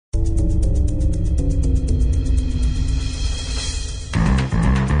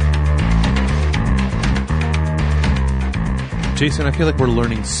Jason, I feel like we're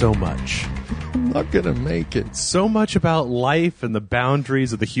learning so much. I'm not going to make it. So much about life and the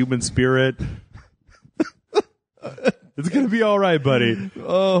boundaries of the human spirit. It's going to be all right, buddy.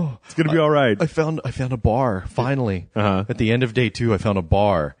 Oh, it's going to be all right. I found a bar, finally. Uh-huh. At the end of day 2, I found a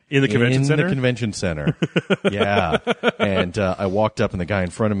bar. In the convention center? In the convention center. Yeah. And I walked up, and the guy in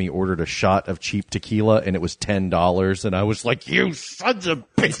front of me ordered a shot of cheap tequila, and it was $10. And I was like, you sons of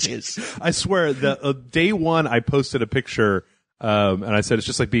bitches. I swear, day one, I posted a picture, and I said it's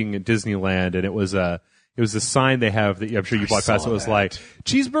just like being in Disneyland, and it was a sign they have that I'm sure you walked past. It was like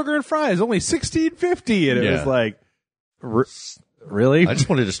cheeseburger and fries, only $16.50, and it was like, really? I just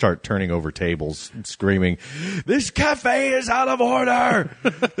wanted to start turning over tables and screaming, "This cafe is out of order!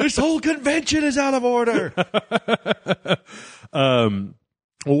 This whole convention is out of order!"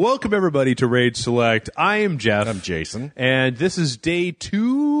 Well, welcome everybody to Rage Select. I am Jeff. I'm Jason, and this is day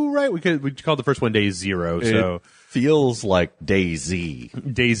 2, right? We called the first one day 0. So feels like day Z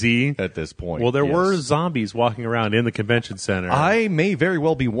at this point. Well, there were zombies walking around in the convention center. I may very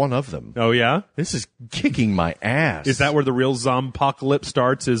well be one of them. Oh, yeah? This is kicking my ass. Is that where the real zompocalypse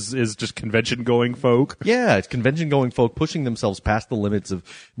starts, is just convention-going folk? Yeah, it's convention-going folk pushing themselves past the limits of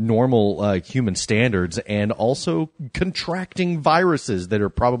normal human standards and also contracting viruses that are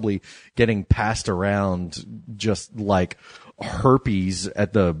probably getting passed around just like herpes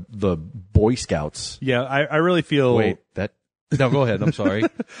at the Boy Scouts. Yeah, I really feel... Wait, no, go ahead. I'm sorry.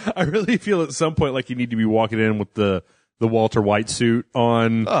 I really feel at some point like you need to be walking in with the Walter White suit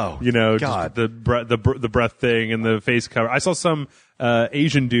on. Oh, just God. the breath thing and the face cover. I saw some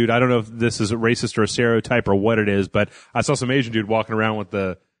Asian dude. I don't know if this is a racist or a stereotype or what it is, but I saw some Asian dude walking around with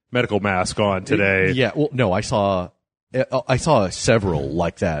the medical mask on today. Yeah, well, no, I saw several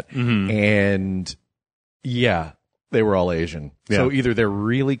like that, and yeah. They were all Asian. Yeah. So either they're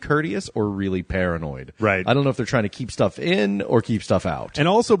really courteous or really paranoid. Right. I don't know if they're trying to keep stuff in or keep stuff out. And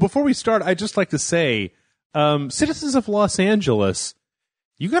also, before we start, I'd just like to say, citizens of Los Angeles,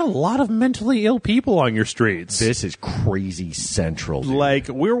 you got a lot of mentally ill people on your streets. This is crazy central. Dude. Like,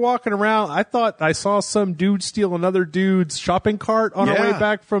 we're walking around. I thought I saw some dude steal another dude's shopping cart on our way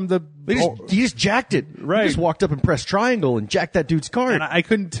back from the... He just jacked it. Right. He just walked up and pressed triangle and jacked that dude's cart. And I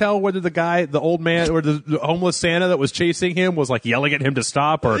couldn't tell whether the old man, or the homeless Santa that was chasing him was like yelling at him to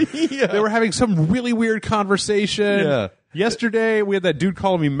stop, or they were having some really weird conversation. Yeah. Yesterday, we had that dude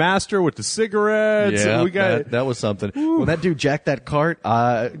calling me master with the cigarettes. Yeah, and we got that was something. When that dude jacked that cart,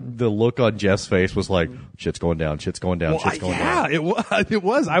 the look on Jeff's face was like, shit's going down, shit's going down, shit's going down. Yeah, it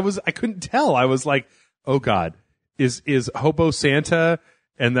was. I couldn't tell. I was like, oh God, is Hobo Santa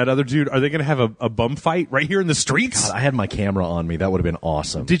and that other dude, are they going to have a bum fight right here in the streets? God, I had my camera on me. That would have been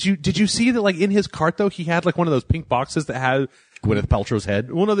awesome. Did you see that, like, in his cart, though, he had, like, one of those pink boxes that had Gwyneth Paltrow's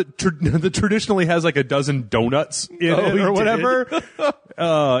head? One of that traditionally has, like, a dozen donuts in it or whatever.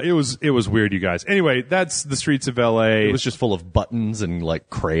 It was weird, you guys. Anyway, that's the streets of L.A. It was just full of buttons and,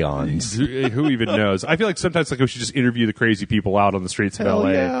 like, crayons. Who even knows? I feel like sometimes, like, we should just interview the crazy people out on the streets of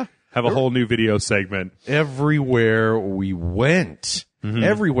L.A. Yeah. Have a whole new video segment. Everywhere we went.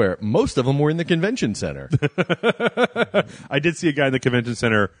 Everywhere. Most of them were in the convention center. I did see a guy in the convention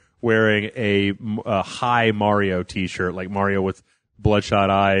center wearing a high Mario t-shirt, like Mario with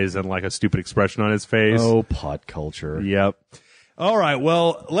bloodshot eyes and like a stupid expression on his face. Oh, pot culture. Yep. All right.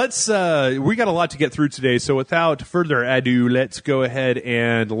 Well, let's, we got a lot to get through today. So without further ado, let's go ahead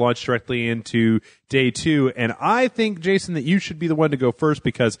and launch directly into day 2. And I think, Jason, that you should be the one to go first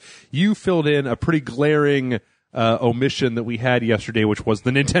because you filled in a pretty glaring omission that we had yesterday, which was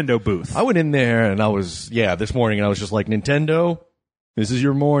the Nintendo booth. I went in there and this morning and I was just like, Nintendo, this is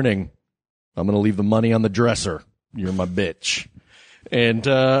your morning. I'm going to leave the money on the dresser. You're my bitch. And,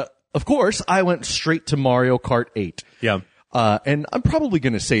 of course, I went straight to Mario Kart 8. Yeah. And I'm probably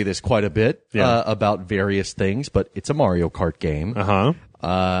going to say this quite a bit, about various things, but it's a Mario Kart game. Uh-huh.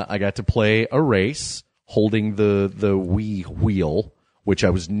 I got to play a race holding the Wii wheel, which I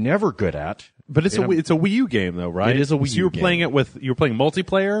was never good at. But it's a Wii U game though, right? It is a Wii U game. So you were playing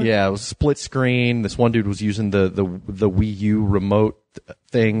multiplayer? Yeah, it was split screen. This one dude was using the Wii U remote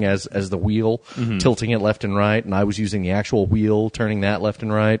thing as the wheel, tilting it left and right, and I was using the actual wheel, turning that left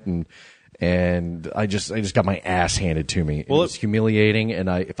and right, and I just got my ass handed to me. It was humiliating, and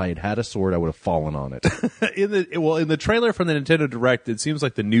if I had had a sword, I would have fallen on it. In the trailer from the Nintendo Direct, it seems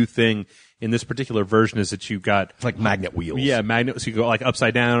like the new thing in this particular version is that you got it's like magnet wheels. Yeah, magnet. So you go like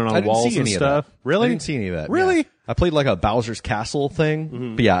upside down on walls and stuff. Really? I didn't see any of that. Really? Yeah. I played like a Bowser's Castle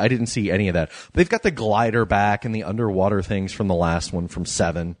thing, but yeah, I didn't see any of that. They've got the glider back and the underwater things from the last one from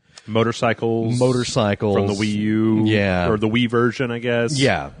 7. Motorcycles from the Wii U, yeah, or the Wii version, I guess.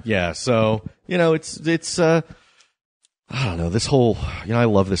 Yeah. So it's I don't know, this whole, I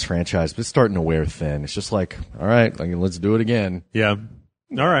love this franchise, but it's starting to wear thin. It's just like, all right, let's do it again. Yeah.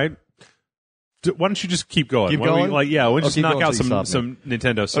 All right. Why don't you just keep going? Keep going? We'll just knock out some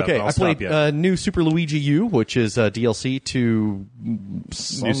Nintendo stuff. Okay, I played new Super Luigi U, which is DLC to New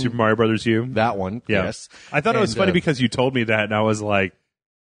Super Mario Brothers U. That one, yeah. yes. I thought it was funny because you told me that, and I was like,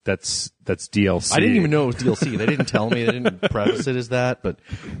 that's DLC. I didn't even know it was DLC. They didn't tell me. They didn't preface it as that. But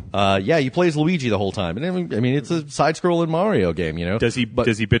you play as Luigi the whole time. And I mean, it's a side-scrolling Mario game, Does he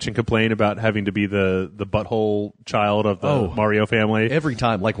bitch and complain about having to be the butthole child of the Mario family? Every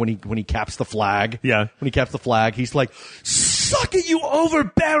time, like when he caps the flag. Yeah. When he caps the flag, he's like, "Suck it, you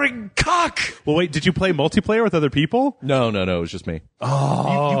overbearing cock!" Well, wait, did you play multiplayer with other people? No, it was just me.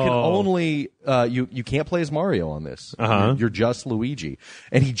 Oh. You can only you can't play as Mario on this. Uh-huh. You're just Luigi,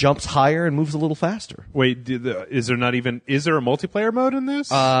 and he jumps higher and moves a little faster. Wait, is there a multiplayer mode in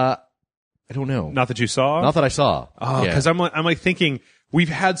this? I don't know. Not that you saw? Not that I saw. Oh, because I'm like thinking we've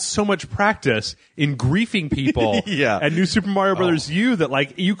had so much practice in griefing people Yeah. at New Super Mario Brothers U that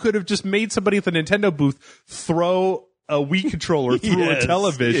like you could have just made somebody at the Nintendo booth throw a Wii controller through a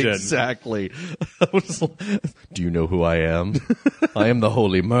television. Exactly. Do you know who I am? I am the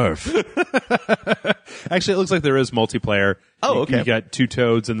Holy Murph. Actually, it looks like there is multiplayer. Oh, okay. You got two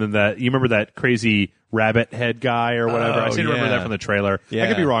Toads, and then you remember that crazy rabbit head guy or whatever? I seem to remember that from the trailer. Yeah. I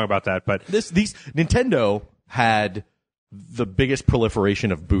could be wrong about that, but These Nintendo had the biggest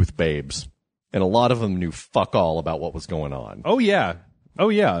proliferation of booth babes, and a lot of them knew fuck all about what was going on. Oh, yeah.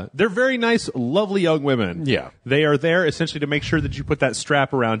 They're very nice, lovely young women. Yeah. They are there essentially to make sure that you put that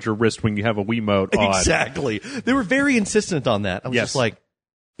strap around your wrist when you have a Wiimote on. Exactly. They were very insistent on that. I was just like,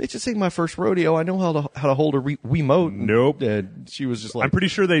 bitch, this ain't my first rodeo. I know how to hold a Wiimote. Nope. She was just like, I'm pretty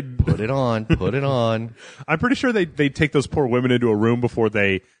sure they put it on. I'm pretty sure they take those poor women into a room before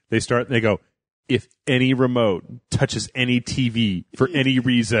they start. They go, if any remote touches any TV for any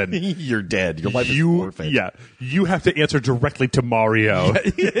reason, you're dead. Your life is forfeit. Yeah, you have to answer directly to Mario.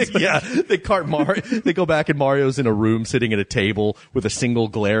 Yeah, they cart Mario. They go back and Mario's in a room sitting at a table with a single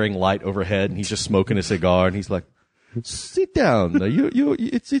glaring light overhead, and he's just smoking a cigar, and he's like, "Sit down.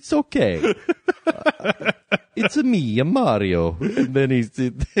 It's okay. It's me, Mario." And then he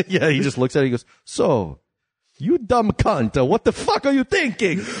just looks at it. He goes, "So, you dumb cunt, what the fuck are you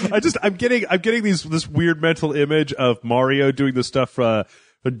thinking?" I'm getting this weird mental image of Mario doing the stuff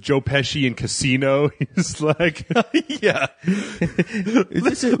Joe Pesci in Casino. He's like, yeah.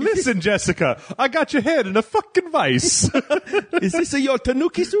 Listen, Jessica, I got your head in a fucking vice. Is this your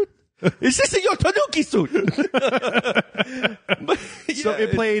Tanuki suit? Is this your Tanuki suit? So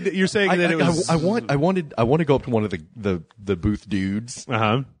it played. You're saying that it was. I want to go up to one of the booth dudes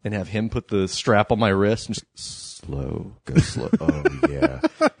and have him put the strap on my wrist and just go slow. Oh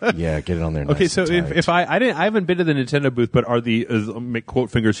yeah, get it on there. Nice Okay, so and if I haven't been to the Nintendo booth, but are the make quote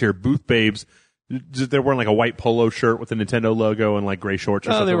fingers here booth babes? They're wearing like a white polo shirt with the Nintendo logo and like gray shorts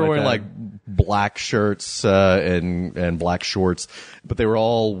or something. They were wearing that. like black shirts and black shorts, but they were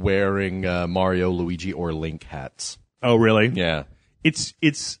all wearing Mario, Luigi, or Link hats. Oh, really? Yeah. It's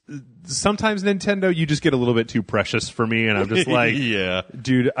sometimes Nintendo, you just get a little bit too precious for me, and I'm just like, yeah,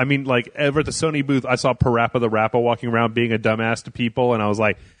 dude. I mean, like ever at the Sony booth, I saw Parappa the Rappa walking around being a dumbass to people, and I was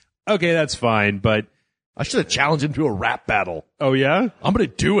like, okay, that's fine, but I should have challenged him to a rap battle. Oh yeah, I'm gonna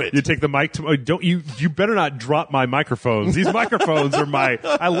do it. You take the mic to don't you? You better not drop my microphones. These microphones are my.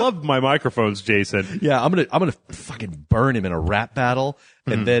 I love my microphones, Jason. Yeah, I'm gonna fucking burn him in a rap battle,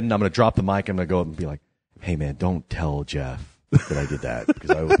 and then I'm gonna drop the mic. I'm gonna go up and be like, "Hey man, don't tell Jeff that I did that because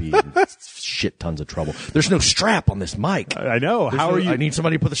I would be in shit tons of trouble. There's no strap on this mic. I know. How are you? I need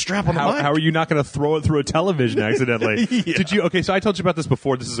somebody to put the strap on the mic. How are you not going to throw it through a television accidentally? Yeah. Did you? Okay, so I told you about this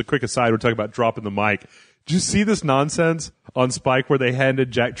before. This is a quick aside. We're talking about dropping the mic. Did you see this nonsense on Spike where they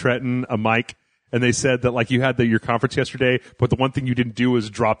handed Jack Tretton a mic? And they said that like you had your conference yesterday, but the one thing you didn't do was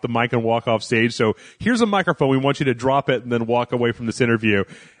drop the mic and walk off stage. So here's a microphone. We want you to drop it and then walk away from this interview.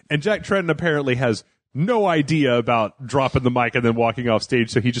 And Jack Tretton apparently has no idea about dropping the mic and then walking off stage.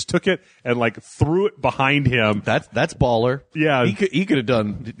 So he just took it and like threw it behind him. That's baller. Yeah. He could have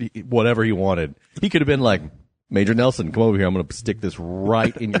done whatever he wanted. He could have been like, Major Nelson, come over here. I'm going to stick this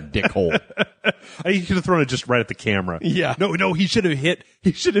right in your dick hole. He could have thrown it just right at the camera. Yeah. No, he should have hit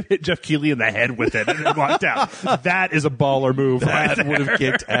Jeff Keighley in the head with it and then walked out. That is a baller move. That right would have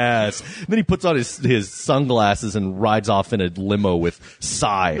kicked ass. And then he puts on his sunglasses and rides off in a limo with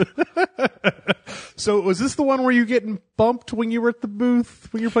Psy. So was this the one where you getting bumped when you were at the booth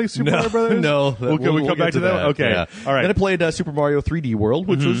when you were playing Super Mario Brothers? No. We'll come back to that? Okay. Yeah. All right. Then I played Super Mario 3D World,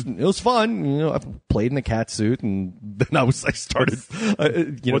 which was fun. You know, I played in the cat suit and then I started.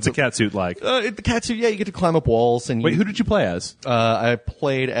 What's a catsuit like? The catsuit, yeah, you get to climb up walls. And Wait, who did you play as? I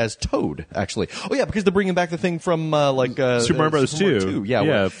played as Toad, actually. Oh yeah, because they're bringing back the thing from Super Mario Bros. 2.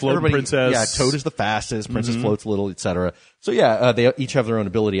 Yeah, Float Princess. Yeah, Toad is the fastest. Princess floats a little, etc. So yeah, they each have their own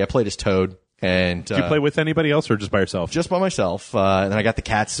ability. I played as Toad. And did you play with anybody else or just by yourself? Just by myself. And then I got the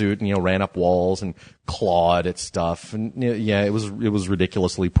cat suit and ran up walls and clawed at stuff. And yeah, it was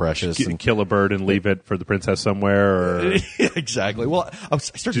ridiculously precious. And kill a bird and leave it for the princess somewhere. Or yeah, exactly. Well, I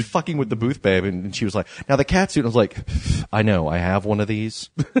started fucking with the booth babe, and she was like, "Now the cat suit." And I was like, "I know, I have one of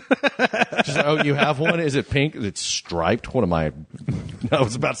these." She's like, "Oh, you have one? Is it pink? Is it striped? What am I?" I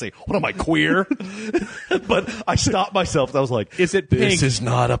was about to say, "What am I, queer?" But I stopped myself. I was like, "Is it pink?" This is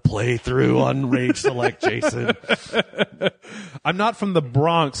not a playthrough on Rage Select, Jason. I'm not from the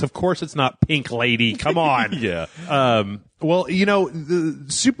Bronx. Of course it's not pink, lady. Come on. Yeah. Well, the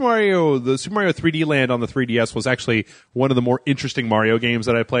Super Mario 3D Land on the 3DS was actually one of the more interesting Mario games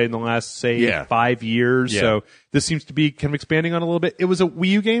that I played in the last, say, 5 years. Yeah. So this seems to be kind of expanding on a little bit. It was a Wii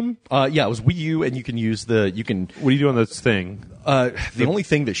U game? Yeah, it was Wii U, and you can use What do you do on this thing? The only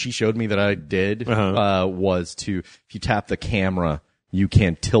thing that she showed me that I did, was if you tap the camera, you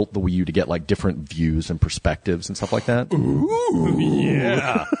can tilt the Wii U to get like different views and perspectives and stuff like that. Ooh,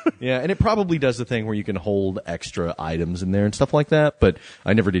 yeah. Yeah, and it probably does the thing where you can hold extra items in there and stuff like that, but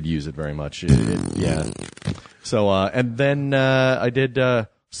I never did use it very much. Yeah. So, and then, I did,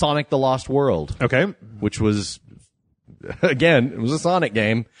 Sonic the Lost World. Okay. Which was, again, it was a Sonic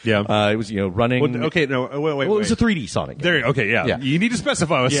game. Yeah. It was, running. Well, okay, no, wait. Well, it was a 3D Sonic game. Okay, yeah. You need to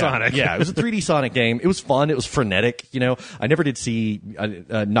specify with Sonic. Yeah, it was a 3D Sonic game. It was fun. It was frenetic. I never did see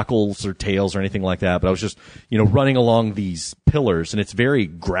Knuckles or Tails or anything like that, but I was just, running along these pillars, and it's very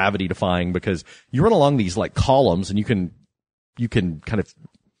gravity defying because you run along these like columns, and you can kind of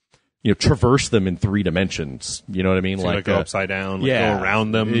traverse them in 3 dimensions. You know what I mean? So like go upside down, go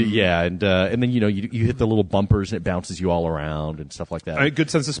around them. Yeah, and then you hit the little bumpers and it bounces you all around and stuff like that. Good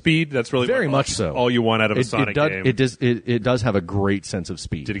sense of speed. That's really very much so. All you want out of a Sonic game. It does have a great sense of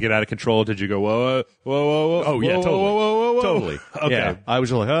speed. Did it get out of control? Did you go whoa? Oh yeah, totally. Whoa. Totally. Okay. Yeah. I was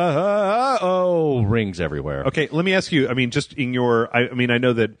just like rings everywhere. Okay, let me ask you. I mean, just in your, I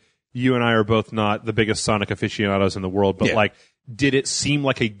know that you and I are both not the biggest Sonic aficionados in the world, but did it seem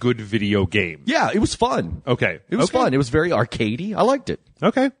like a good video game? Yeah, it was fun. Okay. It was fun. It was very arcadey. I liked it.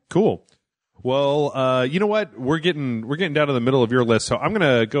 Okay, cool. Well, you know what? We're getting down to the middle of your list, so I'm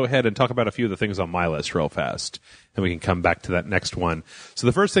going to go ahead and talk about a few of the things on my list real fast, and we can come back to that next one. So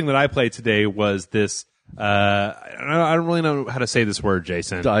the first thing that I played today was this, I don't really know how to say this word,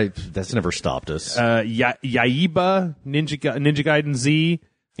 Jason. That's never stopped us. Yaiba Ninja Gaiden Z.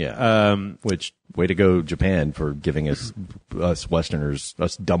 Yeah. Which, way to go, Japan, for giving us Westerners,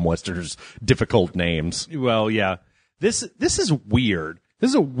 us dumb Westerners, difficult names. Well, yeah. This is weird. This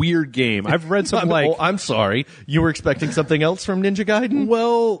is a weird game. I've read something I'm sorry. You were expecting something else from Ninja Gaiden?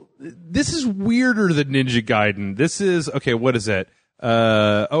 Well, this is weirder than Ninja Gaiden. This is, okay, what is it?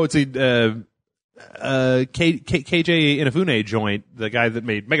 It's a, KJ Inafune joint, the guy that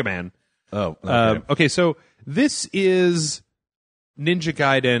made Mega Man. Oh, okay. Okay, so this is Ninja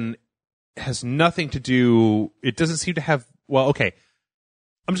Gaiden, has nothing to do, it doesn't seem to have, well, okay.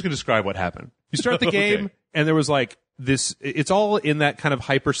 I'm just going to describe what happened. You start the game, and there was like this, it's all in that kind of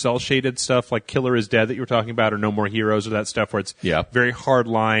hyper cell shaded stuff, like Killer is Dead that you were talking about, or No More Heroes, or that stuff where it's very hard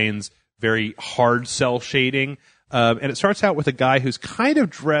lines, very hard cell shading. And it starts out with a guy who's kind of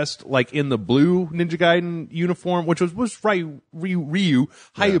dressed like in the blue Ninja Gaiden uniform, which was Ryu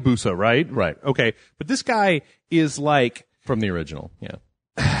Hayabusa, right? Right. Okay. But this guy is like, from the original, yeah.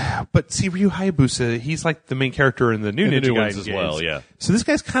 But see, Ryu Hayabusa, he's like the main character in the new Ninja Gaiden as well, yeah. So this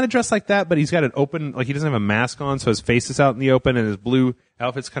guy's kind of dressed like that, but he's got an open, like he doesn't have a mask on, so his face is out in the open, and his blue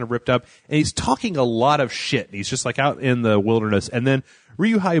outfit's kind of ripped up, and he's talking a lot of shit. He's just like out in the wilderness, and then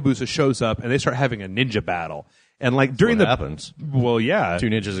Ryu Hayabusa shows up, and they start having a ninja battle. And like during what happens. Well, yeah. 2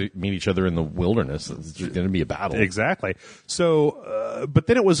 ninjas meet each other in the wilderness. It's going to be a battle. Exactly. So, but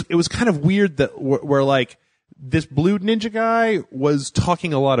then it was kind of weird that where like, this blue ninja guy was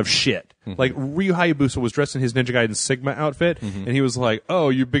talking a lot of shit. Like, Ryu Hayabusa was dressed in his Ninja Gaiden Sigma outfit, and he was like, oh,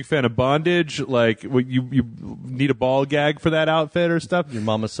 you a big fan of bondage? Like, you need a ball gag for that outfit or stuff? Your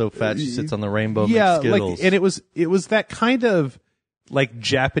mama's so fat she sits on the rainbow yeah, makes Skittles. Like, and it was that kind of, like,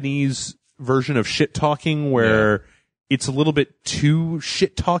 Japanese version of shit-talking where it's a little bit too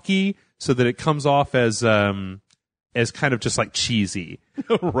shit-talky so that it comes off as kind of just, like, cheesy.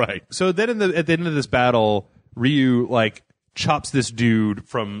 Right. So then at the end of this battle, Ryu, like, chops this dude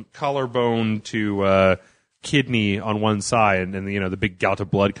from collarbone to kidney on one side, and the big gout of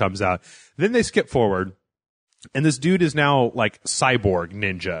blood comes out. Then they skip forward, And this dude is now like cyborg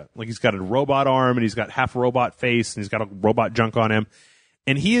ninja. Like he's got a robot arm and he's got half robot face and he's got a robot junk on him.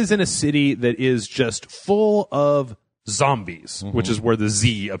 And he is in a city that is just full of zombies, which is where the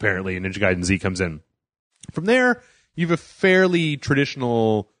Z apparently in Ninja Gaiden Z comes in. From there, you have a fairly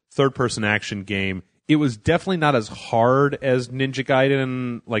traditional third-person action game. It was definitely not as hard as Ninja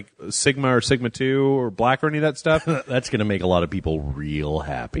Gaiden, like Sigma or Sigma 2 or Black or any of that stuff. That's going to make a lot of people real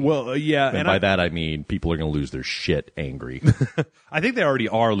happy. Well, yeah. And by that I mean people are going to lose their shit angry. I think they already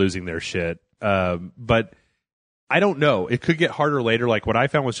are losing their shit. But I don't know. It could get harder later. Like what I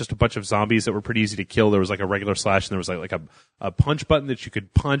found was just a bunch of zombies that were pretty easy to kill. There was like a regular slash and there was like a punch button that you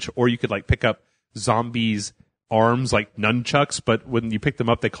could punch, or you could like pick up zombies' arms like nunchucks, but when you picked them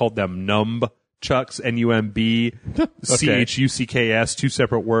up, they called them numb chucks, NUMBCHUCKS, two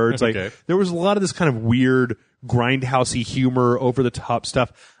separate words. Like there was a lot of this kind of weird grindhousey humor, over the top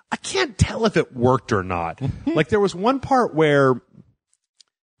stuff. I can't tell if it worked or not. Like there was one part where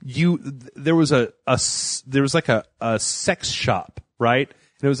there was like a sex shop, right?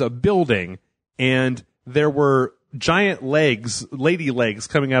 And it was a building, and there were giant legs, lady legs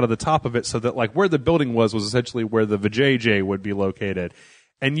coming out of the top of it, so that like where the building was essentially where the vajayjay would be located.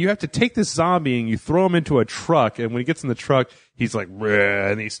 And you have to take this zombie and you throw him into a truck, and when he gets in the truck, he's like,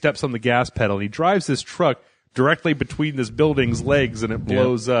 and he steps on the gas pedal, and he drives this truck directly between this building's legs, and it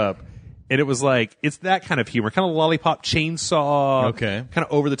blows up. And it was like, it's that kind of humor, kind of lollipop chainsaw, kind of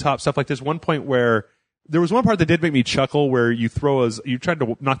over the top stuff. Like there's one point where there was one part that did make me chuckle, where you tried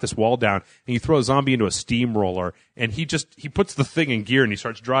to knock this wall down and you throw a zombie into a steamroller, and he puts the thing in gear and he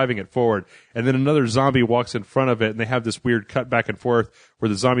starts driving it forward. And then another zombie walks in front of it, and they have this weird cut back and forth where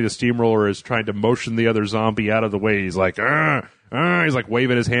the zombie, the steamroller, is trying to motion the other zombie out of the way. He's like, he's like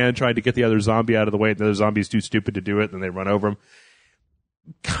waving his hand, trying to get the other zombie out of the way. And the other zombie's too stupid to do it. And then they run over him.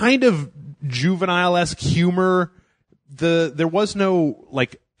 Kind of juvenile-esque humor. There was no,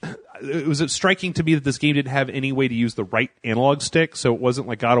 like, it was striking to me that this game didn't have any way to use the right analog stick, so it wasn't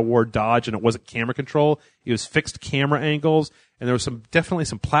like God of War dodge, and it wasn't camera control. It was fixed camera angles, and there was definitely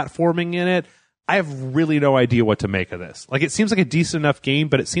some platforming in it. I have really no idea what to make of this. Like, it seems like a decent enough game,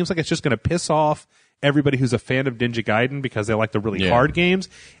 but it seems like it's just going to piss off everybody who's a fan of Ninja Gaiden because they like the really hard games.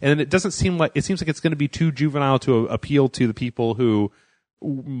 And then it seems like it's going to be too juvenile to appeal to the people who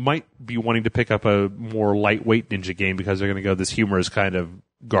might be wanting to pick up a more lightweight Ninja game because they're going to go, this humor is kind of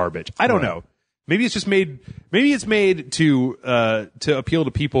garbage. I don't know. Maybe it's just made. Maybe it's made to appeal to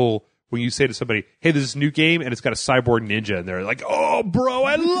people when you say to somebody, "Hey, there's this new game and it's got a cyborg ninja," and they're like, "Oh, bro,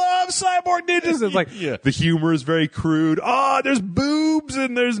 I love cyborg ninjas." And it's like the humor is very crude. Oh, there's boobs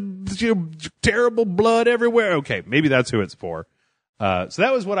and there's terrible blood everywhere. Okay, maybe that's who it's for. So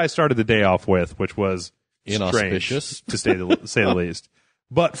that was what I started the day off with, which was inauspicious, to say the least.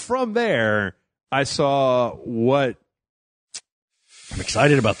 But from there, I saw what. I'm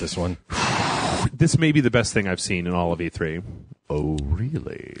excited about this one. This may be the best thing I've seen in all of E3. Oh,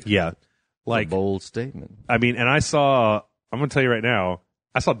 really? Yeah. Like, a bold statement. I mean, and I'm going to tell you right now,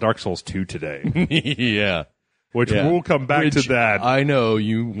 I saw Dark Souls 2 today. Yeah. We'll come back to that. I know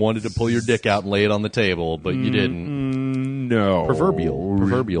you wanted to pull your dick out and lay it on the table, but you didn't. No.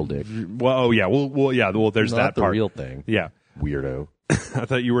 Proverbial dick. Well, oh yeah. Well, there's Not that the part. real thing. Yeah. Weirdo. I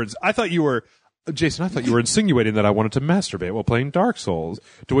thought you were Jason, I thought you were insinuating that I wanted to masturbate while playing Dark Souls,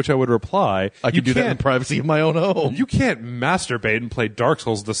 to which I would reply, I could do that in the privacy of my own home. You can't masturbate and play Dark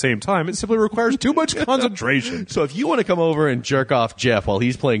Souls at the same time. It simply requires too much concentration. So if you want to come over and jerk off Jeff while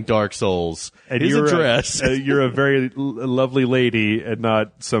he's playing Dark Souls, and his address. You're a very lovely lady and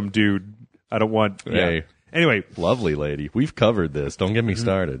not some dude. I don't want... Hey. Yeah. Anyway. Lovely lady. We've covered this. Don't get me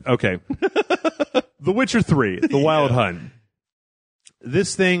started. Okay. The Witcher 3, The Wild Hunt.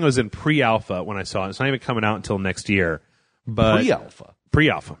 This thing was in pre-alpha when I saw it. It's not even coming out until next year. But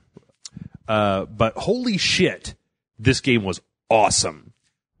Pre-alpha. But holy shit, this game was awesome.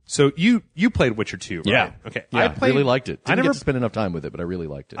 So you played Witcher 2, right? Yeah. Okay. Yeah, I really liked it. Didn't get to spend enough time with it, but I really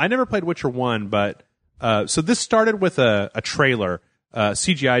liked it. I never played Witcher 1, but so this started with a trailer,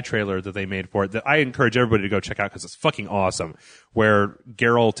 CGI trailer that they made for it that I encourage everybody to go check out because it's fucking awesome, where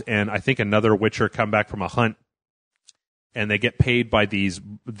Geralt and I think another Witcher come back from a hunt, and they get paid by these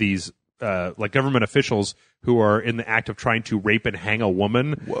like government officials who are in the act of trying to rape and hang a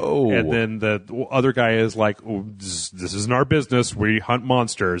woman. Whoa. And then the other guy is like, oh, this isn't our business. We hunt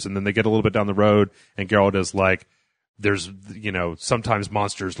monsters. And then they get a little bit down the road, and Geralt is like, there's, sometimes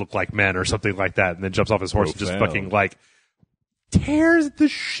monsters look like men or something like that. And then jumps off his horse and just fucking like tears the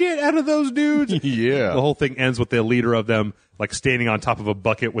shit out of those dudes. Yeah. The whole thing ends with the leader of them like standing on top of a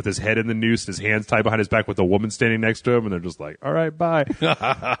bucket with his head in the noose, his hands tied behind his back with a woman standing next to him, and they're just like, all right, bye.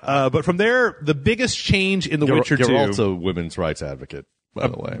 But from there, the biggest change in The Witcher 2... Geralt's a women's rights advocate, by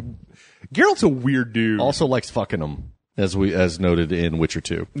the way. Geralt's a weird dude. Also likes fucking them, as noted in Witcher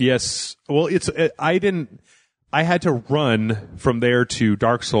 2. Yes. Well, I had to run from there to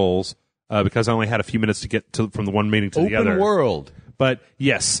Dark Souls because I only had a few minutes to get from the one meeting to the other. Open world. But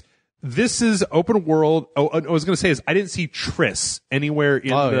yes, this is open world. Oh, I was going to say is I didn't see Triss anywhere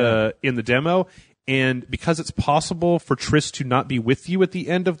in the demo, and because it's possible for Triss to not be with you at the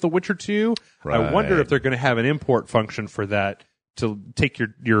end of The Witcher 2, right. I wonder if they're going to have an import function for that to take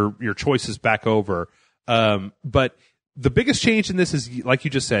your choices back over. But the biggest change in this is, like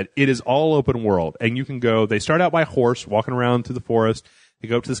you just said, it is all open world, and you can go. They start out by horse, walking around through the forest. They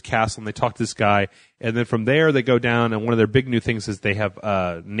go up to this castle and they talk to this guy, and then from there they go down. And one of their big new things is they have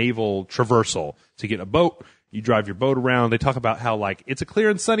naval traversal. So you get in a boat, you drive your boat around. They talk about how like it's a clear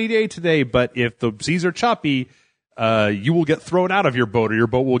and sunny day today, but if the seas are choppy, you will get thrown out of your boat, or your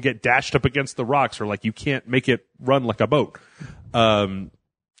boat will get dashed up against the rocks, or like you can't make it run like a boat.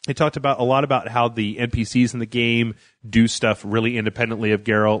 They talked about a lot about how the NPCs in the game do stuff really independently of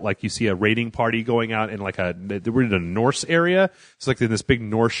Geralt. Like you see a raiding party going out in like they were in a Norse area. It's like in this big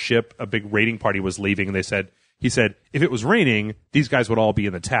Norse ship, a big raiding party was leaving, and he said, if it was raining, these guys would all be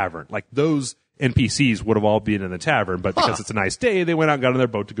in the tavern. Like those NPCs would have all been in the tavern, but because it's a nice day, they went out and got on their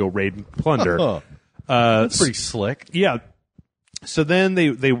boat to go raid and plunder. That's pretty slick. Yeah. So then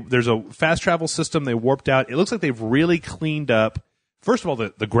there's a fast travel system they warped out. It looks like they've really cleaned up. First of all, the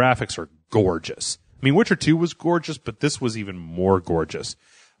graphics are gorgeous. I mean, Witcher 2 was gorgeous, but this was even more gorgeous.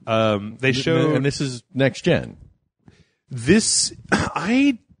 They showed, and this is next gen. This,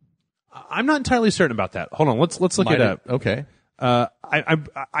 I'm not entirely certain about that. Hold on, let's look it up. Okay.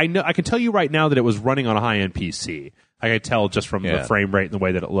 I know I can tell you right now that it was running on a high-end PC. I can tell just from the frame rate and the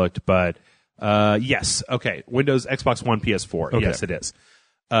way that it looked. But yes, okay, Windows, Xbox One, PS4. Okay. Yes, it is.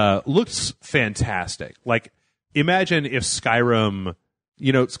 Looks fantastic. Like, imagine if Skyrim,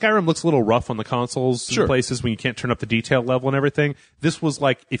 Skyrim looks a little rough on the consoles in places when you can't turn up the detail level and everything. This was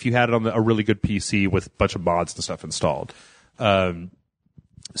like if you had it on a really good PC with a bunch of mods and stuff installed.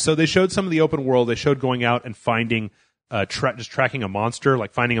 So they showed some of the open world. They showed going out and finding, just tracking a monster,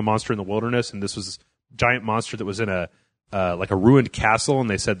 like finding a monster in the wilderness. And this was a giant monster that was in like a ruined castle. And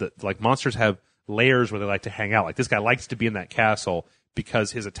they said that like monsters have layers where they like to hang out. Like this guy likes to be in that castle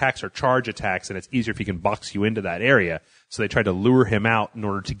because his attacks are charge attacks, and it's easier if he can box you into that area. So they tried to lure him out in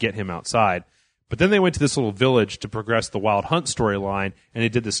order to get him outside. But then they went to this little village to progress the Wild Hunt storyline, and they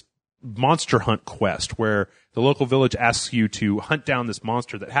did this monster hunt quest where the local village asks you to hunt down this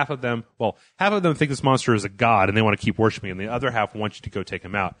monster that half of them think this monster is a god and they want to keep worshiping, and the other half want you to go take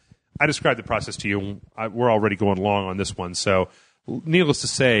him out. I described the process to you. We're already going long on this one. So needless to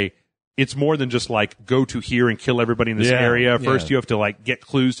say, it's more than just like go to here and kill everybody in this area. First, you have to like get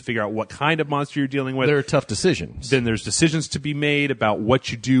clues to figure out what kind of monster you're dealing with. There are tough decisions. Then there's decisions to be made about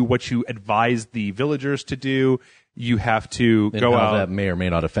what you do, what you advise the villagers to do. You have to go out. That may or may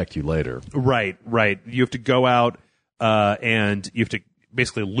not affect you later. Right. You have to go out and you have to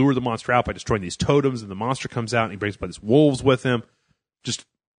basically lure the monster out by destroying these totems. And the monster comes out and he brings by these wolves with him. Just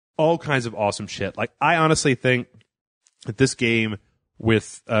all kinds of awesome shit. Like I honestly think that this game.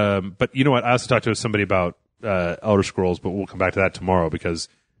 But you know what? I also talked to somebody about Elder Scrolls, but we'll come back to that tomorrow because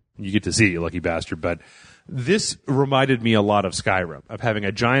you get to see it, you lucky bastard. But this reminded me a lot of Skyrim, of having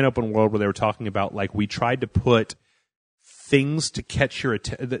a giant open world where they were talking about like we tried to put things to catch your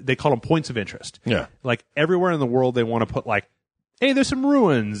attention. They call them points of interest. Yeah. Like everywhere in the world, they want to put like, hey, there's some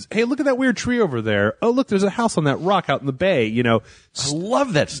ruins. Hey, look at that weird tree over there. Oh, look, there's a house on that rock out in the bay. I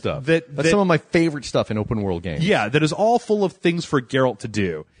love that stuff. That's some of my favorite stuff in open world games. Yeah, that is all full of things for Geralt to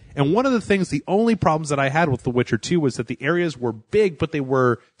do. And one of the only problems that I had with The Witcher 2 was that the areas were big, but they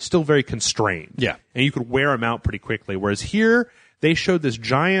were still very constrained. Yeah. And you could wear them out pretty quickly. Whereas here, they showed this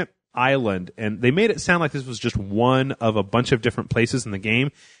giant island, and they made it sound like this was just one of a bunch of different places in the game.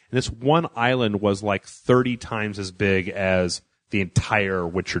 And this one island was like 30 times as big as the entire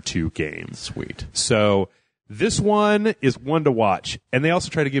Witcher 2 game. Sweet. So this one is one to watch. And they also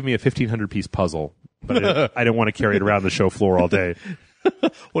try to give me a 1,500-piece puzzle, but I didn't want to carry it around the show floor all day.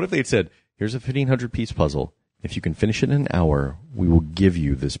 What if they had said, here's a 1,500-piece puzzle. If you can finish it in an hour, we will give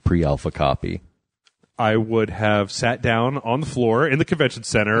you this pre-alpha copy. I would have sat down on the floor in the convention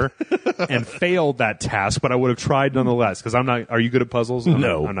center and failed that task, but I would have tried nonetheless. Because are you good at puzzles?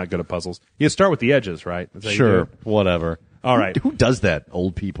 No. I'm not good at puzzles. You start with the edges, right? Sure. Whatever. All right. Who does that?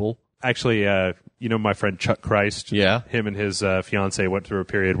 Old people? Actually, my friend Chuck Christ. Yeah. Him and his fiance went through a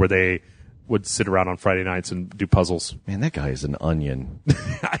period where they would sit around on Friday nights and do puzzles. Man, that guy is an onion.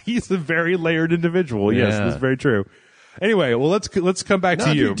 He's a very layered individual. Yes, Yeah. that's very true. Anyway, well, let's come back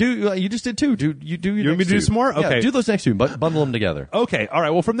to you. You just did two. You want me to do some more? Okay. Yeah, do those next two. Bundle them together. Okay, all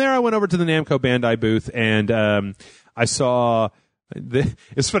right. Well, from there, I went over to the Namco Bandai booth, and I saw.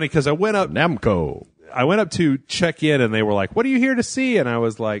 It's funny because I went up to check in, and they were like, "What are you here to see?" And I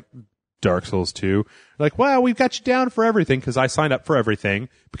was like, "Dark Souls 2." Like, well, we've got you down for everything because I signed up for everything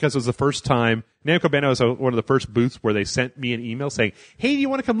because it was the first time. Namco Bandai was one of the first booths where they sent me an email saying, "Hey, do you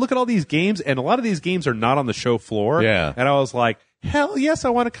want to come look at all these games?" And a lot of these games are not on the show floor. Yeah. And I was like, hell yes, I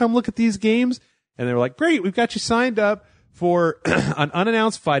want to come look at these games. And they were like, great, we've got you signed up for an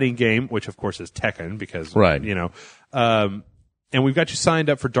unannounced fighting game, which of course is Tekken because, right. And we've got you signed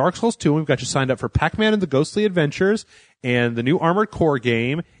up for Dark Souls 2, and we've got you signed up for Pac-Man and the Ghostly Adventures, and the new Armored Core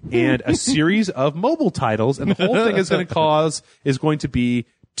game, and a series of mobile titles, and the whole thing is going to be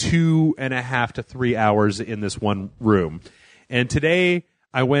 2.5 to 3 hours in this one room. And today,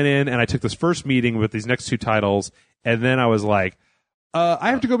 I went in and I took this first meeting with these next two titles, and then I was like, I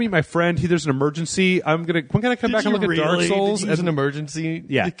have to go meet my friend. There's an emergency. When can I come back and look at Dark Souls? Did you use an emergency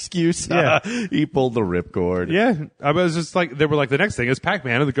excuse? Yeah. He pulled the ripcord. Yeah. I was just like, they were like, the next thing is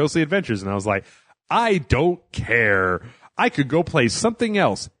Pac-Man and the Ghostly Adventures. And I was like, I don't care. I could go play something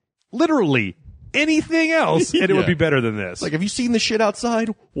else. Literally anything else. And it would be better than this. Like, have you seen the shit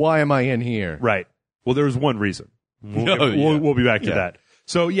outside? Why am I in here? Right. Well, there was one reason. We'll be back to that.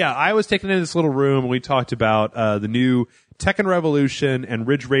 So yeah, I was taken into this little room and we talked about, the new Tekken Revolution and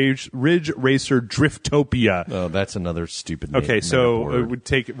Ridge Racer Driftopia. Oh, that's another stupid name. Okay, so it would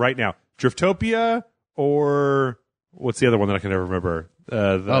take it right now. Driftopia or what's the other one that I can never remember?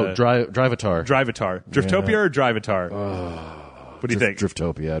 Drivatar. Driftopia or Drivatar? What do you think?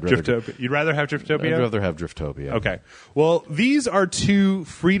 Driftopia. Driftopia. You'd rather have Driftopia? I'd rather have Driftopia. Okay. Well, these are two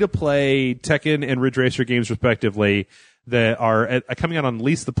free-to-play Tekken and Ridge Racer games, respectively, that are coming out on at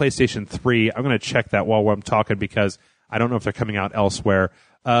least the PlayStation 3. I'm going to check that while I'm talking because I don't know if they're coming out elsewhere.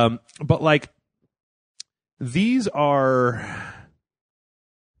 But like, these are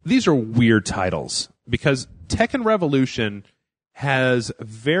weird titles because Tekken Revolution has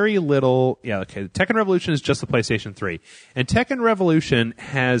very little. Yeah, okay. Tekken Revolution is just the PlayStation 3, and Tekken Revolution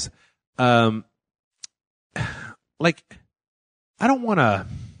has, like, I don't want to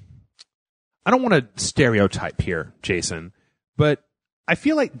stereotype here, Jason, but I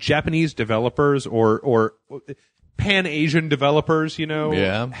feel like Japanese developers or Pan-Asian developers,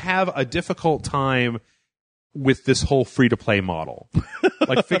 have a difficult time with this whole free-to-play model.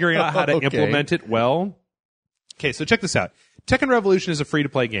 Like figuring out how to implement it well. Okay, so check this out. Tekken Revolution is a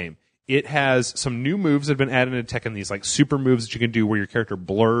free-to-play game. It has some new moves that have been added into Tekken, these like super moves that you can do where your character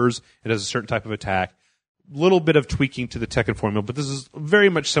blurs and does a certain type of attack. Little bit of tweaking to the Tekken formula, but this is very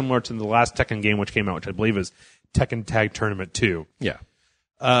much similar to the last Tekken game which came out, which I believe is Tekken Tag Tournament 2. Yeah.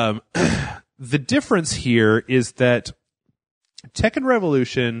 The difference here is that Tekken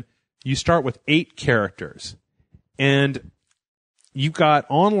Revolution, you start with 8 characters, and you've got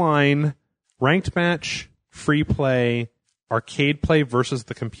online, ranked match, free play, arcade play versus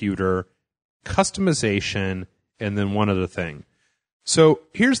the computer, customization, and then one other thing. So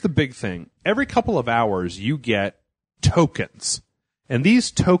here's the big thing. Every couple of hours, you get tokens. And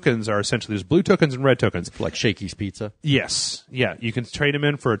these tokens are essentially, there's blue tokens and red tokens. Like Shakey's Pizza? Yes. Yeah. You can trade them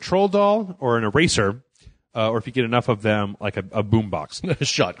in for a troll doll or an eraser, or if you get enough of them, like a boombox. A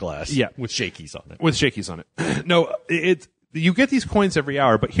shot glass. Yeah. With Shakey's on it. With Shakey's on it. No, you get these coins every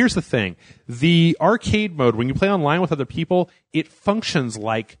hour, but here's the thing. The arcade mode, when you play online with other people, it functions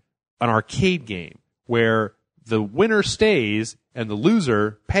like an arcade game where the winner stays and the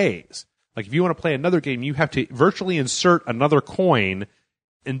loser pays. Like if you want to play another game, you have to virtually insert another coin,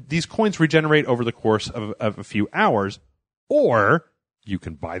 and these coins regenerate over the course of a few hours, or you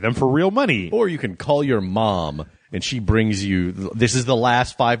can buy them for real money. Or you can call your mom and she brings you, this is the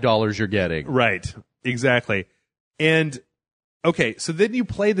last $5 you're getting. Right. Exactly. And okay, so then you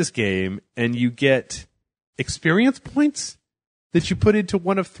play this game and you get experience points that you put into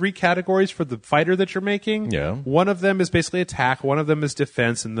one of 3 categories for the fighter that you're making. Yeah. One of them is basically attack, one of them is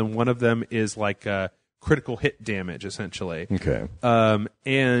defense, and then one of them is like critical hit damage, essentially. Okay.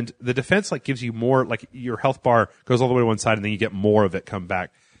 And the defense like gives you more, like your health bar goes all the way to one side, and then you get more of it come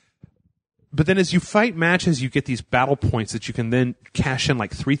back. But then as you fight matches, you get these battle points that you can then cash in,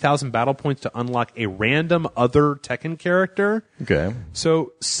 like 3,000 battle points to unlock a random other Tekken character. Okay.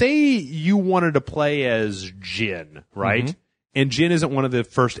 So say you wanted to play as Jin, right? Mm-hmm. And Jin isn't one of the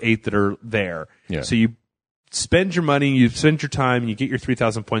first 8 that are there. Yeah. So you spend your money, you spend your time, you get your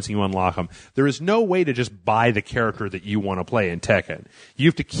 3,000 points, and you unlock them. There is no way to just buy the character that you want to play in Tekken. You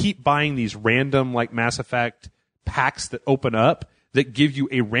have to keep buying these random, like Mass Effect packs that open up that give you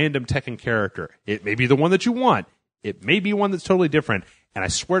a random Tekken character. It may be the one that you want. It may be one that's totally different. And I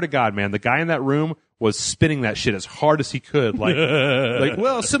swear to God, man, the guy in that room was spinning that shit as hard as he could. Like,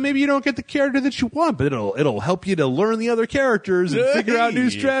 well, so maybe you don't get the character that you want, but it'll help you to learn the other characters and figure out new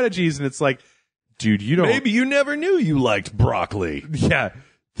strategies. And it's like, dude, you don't. Maybe you never knew you liked broccoli. Yeah.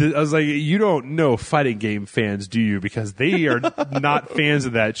 I was like, you don't know fighting game fans, do you? Because they are not fans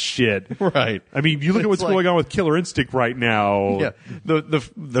of that shit. Right. I mean, you look at what's going on with Killer Instinct right now. Yeah.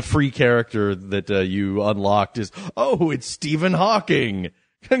 The free character that you unlocked is, it's Stephen Hawking.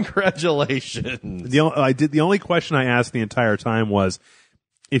 Congratulations. The only question I asked the entire time was,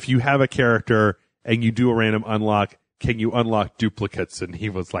 if you have a character and you do a random unlock, can you unlock duplicates? And he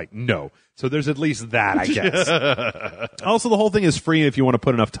was like, no. So there's at least that, I guess. Also, the whole thing is free. If you want to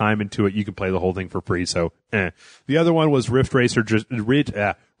put enough time into it, you can play the whole thing for free. So, The other one was Ridge Racer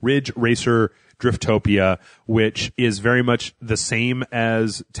Driftopia, which is very much the same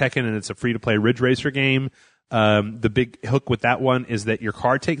as Tekken, and it's a free-to-play Ridge Racer game. The big hook with that one is that your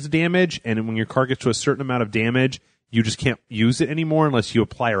car takes damage, and when your car gets to a certain amount of damage, you just can't use it anymore unless you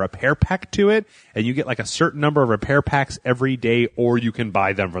apply a repair pack to it, and you get like a certain number of repair packs every day, or you can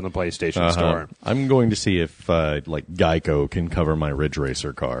buy them from the PlayStation Store. I'm going to see if Geico can cover my Ridge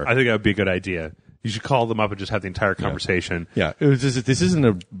Racer car. I think that would be a good idea. You should call them up and just have the entire conversation. Yeah, this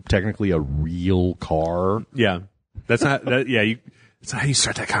isn't technically a real car. Yeah, that's not. It's not how you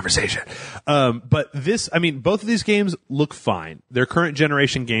start that conversation. But both of these games look fine. They're current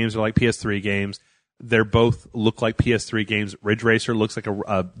generation games. They're like PS3 games. They're both look like PS3 games. Ridge Racer looks like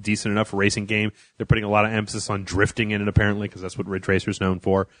a decent enough racing game. They're putting a lot of emphasis on drifting in it, apparently, because that's what Ridge Racer's known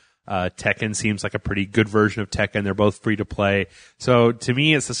for. Tekken seems like a pretty good version of Tekken. They're both free to play. So to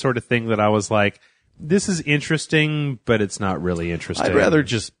me, it's the sort of thing that I was like, this is interesting, but it's not really interesting. I'd rather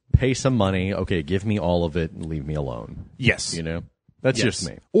just pay some money. Okay, give me all of it and leave me alone. Yes. That's just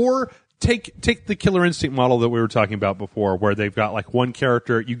me. Or take the Killer Instinct model that we were talking about before, where they've got like one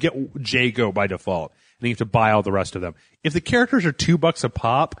character, you get Jago by default, and you have to buy all the rest of them. If the characters are $2 a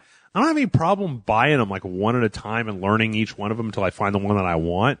pop, I don't have any problem buying them like one at a time and learning each one of them until I find the one that I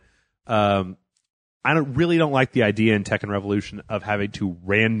want. I really don't like the idea in Tekken Revolution of having to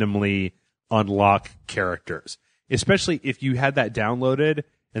randomly unlock characters, especially if you had that downloaded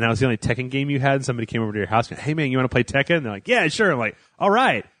and that was the only Tekken game you had, and somebody came over to your house and, hey man, you want to play Tekken? And they're like, yeah, sure. I'm like, all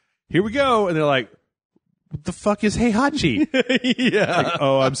right, here we go. And they're like, what the fuck is Heihachi? Yeah. Like,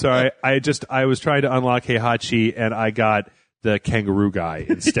 oh, I'm sorry. I was trying to unlock Heihachi and I got the kangaroo guy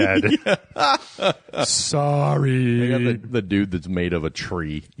instead. Sorry. I got the dude that's made of a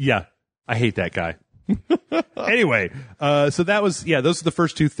tree. Yeah. I hate that guy. Anyway, so that was, those are the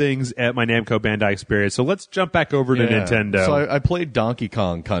first two things at my Namco Bandai experience. So let's jump back over to Nintendo. So I played Donkey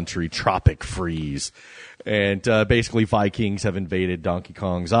Kong Country Tropic Freeze. And basically Vikings have invaded Donkey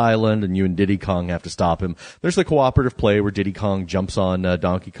Kong's island, and you and Diddy Kong have to stop him. There's the cooperative play where Diddy Kong jumps on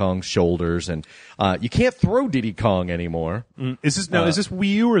Donkey Kong's shoulders, and you can't throw Diddy Kong anymore. Is this Wii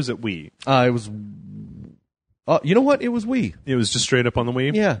U or is it Wii? It was... you know what? It was Wii. It was just straight up on the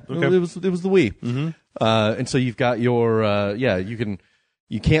Wii? Yeah, okay. it was the Wii. Mm-hmm. And so you've got your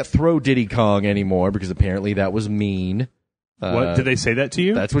you can't throw Diddy Kong anymore because apparently that was mean. What did they say that to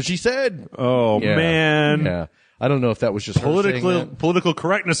you? That's what she said. Oh man. Yeah. I don't know if that was just political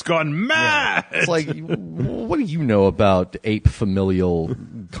correctness gone mad. Yeah. It's like, what do you know about ape familial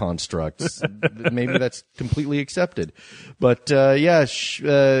constructs? Maybe that's completely accepted. But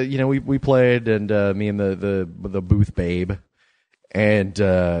we played, and me and the booth babe, and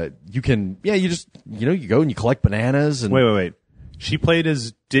you go and you collect bananas. And wait. She played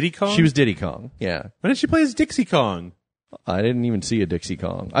as Diddy Kong? She was Diddy Kong. Yeah. When did she play as Dixie Kong? I didn't even see a Dixie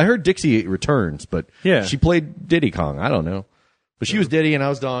Kong. I heard Dixie returns, but she played Diddy Kong. I don't know. But she was Diddy and I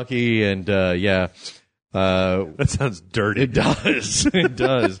was Donkey, and that sounds dirty. It does. It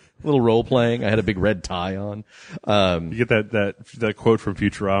does. A little role playing. I had a big red tie on. You get that quote from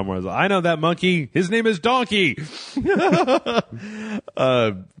Futurama where it's like, I know that monkey. His name is Donkey. It's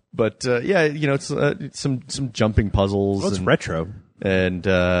some jumping puzzles. It's retro. And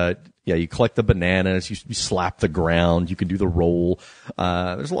you collect the bananas, you slap the ground, you can do the roll.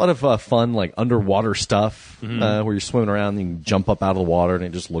 There's a lot of fun, like underwater stuff, where you're swimming around and you can jump up out of the water and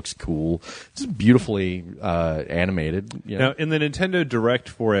it just looks cool. It's beautifully animated. Now, in the Nintendo Direct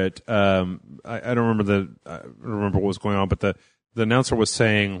for it, I don't remember what was going on, but the announcer was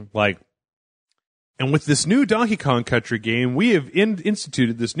saying, like, And with this new Donkey Kong Country game, we have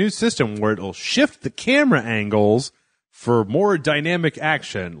instituted this new system where it'll shift the camera angles for more dynamic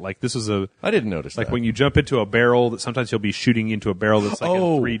action. Like this is I didn't notice like that. when you jump into a barrel, that sometimes you'll be shooting into a barrel that's like in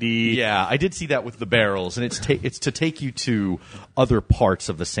 3D. Yeah, I did see that with the barrels, and it's to take you to other parts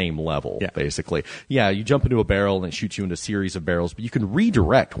of the same level, basically. Yeah, you jump into a barrel and it shoots you into a series of barrels, but you can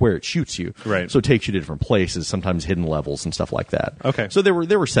redirect where it shoots you. Right. So it takes you to different places, sometimes hidden levels and stuff like that. Okay. So there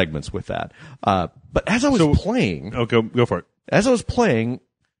were segments with that. But as I was playing, go for it. As I was playing,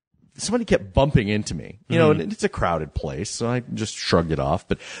 somebody kept bumping into me, and it's a crowded place, so I just shrugged it off,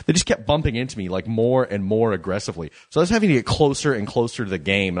 but they just kept bumping into me like more and more aggressively. So I was having to get closer and closer to the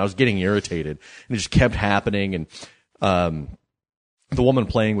game, and I was getting irritated, and it just kept happening, and, the woman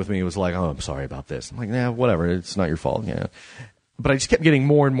playing with me was like, "Oh, I'm sorry about this." I'm like, "Nah, whatever. It's not your fault." Yeah. But I just kept getting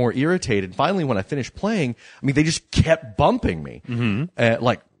more and more irritated. Finally, when I finished playing, they just kept bumping me,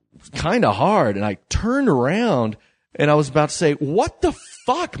 like kind of hard, and I turned around and I was about to say, "What the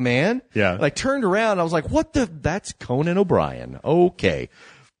fuck, man?" Yeah. And I turned around and I was like, that's Conan O'Brien. Okay.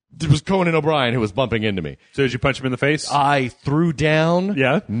 It was Conan O'Brien who was bumping into me. So did you punch him in the face? I threw down.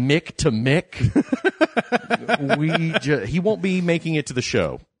 Yeah. Mick to Mick. He won't be making it to the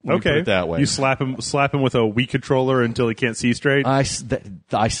show. Let me put it that way. You slap him with a Wii controller until he can't see straight. I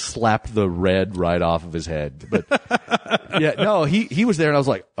slapped the red right off of his head. But yeah, no, he was there, and I was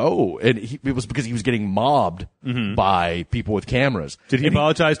like, oh, and it was because he was getting mobbed by people with cameras. Did he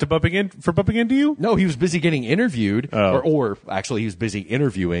apologize for bumping into you? No, he was busy getting interviewed, or actually, he was busy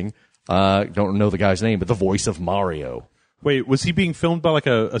interviewing. Don't know the guy's name, but the voice of Mario. Wait, was he being filmed by like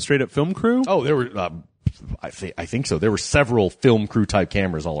a straight up film crew? Oh, there were. I think so. There were several film crew type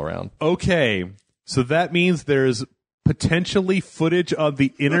cameras all around. Okay, so that means there's potentially footage on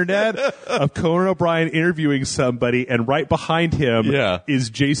the internet of Conan O'Brien interviewing somebody, and right behind him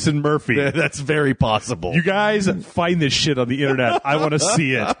is Jason Murphy. That's very possible. You guys find this shit on the internet. I want to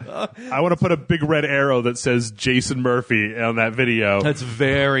see it. I want to put a big red arrow that says Jason Murphy on that video. That's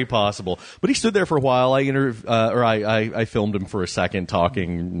very possible. But he stood there for a while. I filmed him for a second,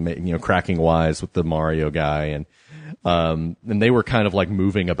 talking, cracking wise with the Mario guy, and they were kind of like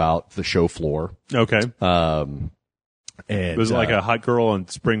moving about the show floor. Okay. And it was like a hot girl on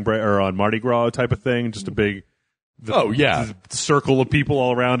spring break or on Mardi Gras type of thing, just a big circle of people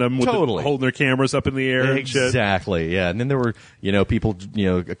all around them, holding their cameras up in the air and shit. Exactly, yeah. And then there were people,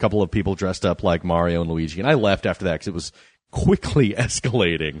 a couple of people dressed up like Mario and Luigi, and I left after that because it was quickly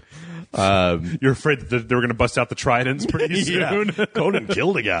escalating. You're afraid that they were going to bust out the tridents pretty soon. Conan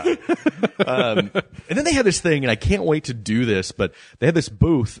killed a guy. And then they had this thing, and I can't wait to do this, but they had this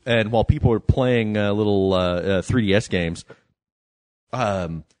booth, and while people were playing little 3DS games,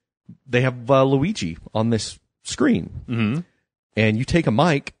 they have Luigi on this screen. Mm-hmm. And you take a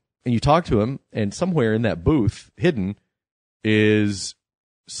mic, and you talk to him, and somewhere in that booth, hidden, is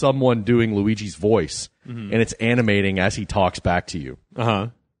someone doing Luigi's voice, and it's animating as he talks back to you. Uh-huh.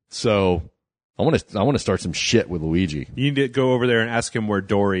 So I want to start some shit with Luigi. You need to go over there and ask him where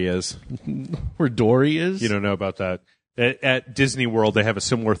Dory is. Where Dory is? You don't know about that. At Disney World, they have a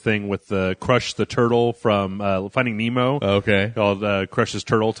similar thing with Crush the Turtle from Finding Nemo. Okay. Called Crush's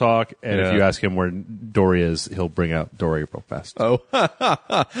Turtle Talk. And if you ask him where Dory is, he'll bring out Dory real fast. Oh.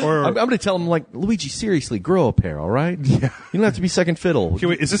 Or I'm going to tell him, like, Luigi, seriously, grow a pair, all right? Yeah. You don't have to be second fiddle. Okay,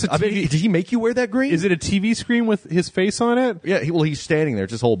 wait, is this a TV? Did he make you wear that green? Is it a TV screen with his face on it? Yeah, he's standing there.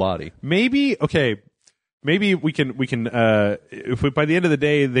 It's his whole body. Maybe we can if by the end of the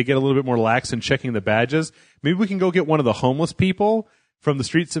day they get a little bit more lax in checking the badges, maybe we can go get one of the homeless people from the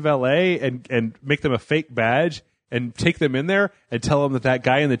streets of LA and make them a fake badge and take them in there and tell them that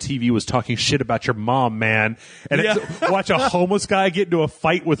guy in the TV was talking shit about your mom, man. And watch a homeless guy get into a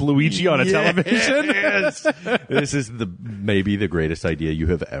fight with Luigi on a television. Yes. This is maybe the greatest idea you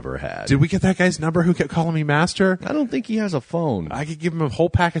have ever had. Did we get that guy's number who kept calling me master? I don't think he has a phone. I could give him a whole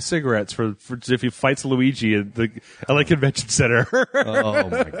pack of cigarettes for if he fights Luigi at the LA Convention Center. Oh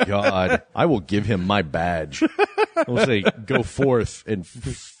my God. I will give him my badge. I'll say, go forth and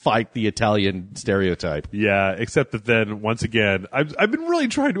fight the Italian stereotype. Yeah, except that then, once again, I've been really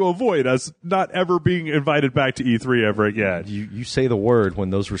trying to avoid us not ever being invited back to E3 ever again. You say the word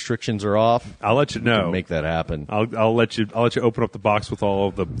when those restrictions are off. I'll let you know. Make that happen. I'll let you open up the box with all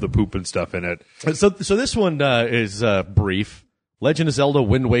of the poop and stuff in it. So this one is brief. Legend of Zelda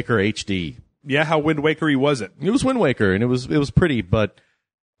Wind Waker HD. Yeah, how Wind Waker-y was it? It was Wind Waker, and it was pretty, but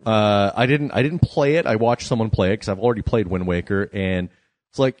I didn't play it. I watched someone play it because I've already played Wind Waker, and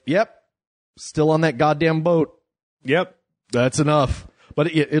it's like, yep, still on that goddamn boat. Yep. That's enough. But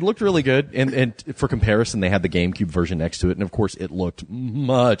it looked really good, and for comparison, they had the GameCube version next to it, and of course, it looked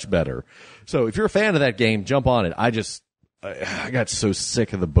much better. So if you're a fan of that game, jump on it. I got so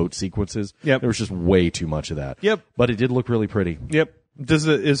sick of the boat sequences. Yep. There was just way too much of that. Yep. But it did look really pretty. Yep. Do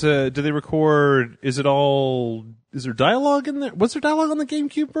they record? Is there dialogue in there? Was there dialogue on the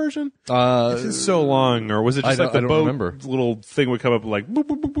GameCube version? It's so long, or was it just like the boat remember. Little thing would come up like? Boop,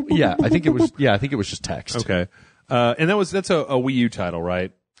 boop, boop, boop, Yeah, boop, I think boop, it was. boop. Yeah, I think it was just text. Okay. And that's a Wii U title,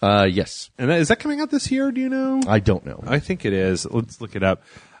 right? Yes. And is that coming out this year? Do you know? I don't know. I think it is. Let's look it up.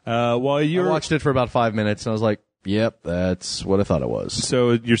 While I you're watched it for about 5 minutes, and I was like, "Yep, that's what I thought it was."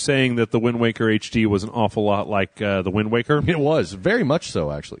 So you're saying that the Wind Waker HD was an awful lot like the Wind Waker? It was very much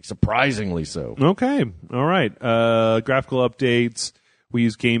so, actually, surprisingly so. Okay. All right. Graphical updates. We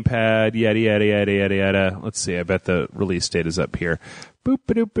use gamepad. Yada yada yada yada yada. Let's see. I bet the release date is up here. Boop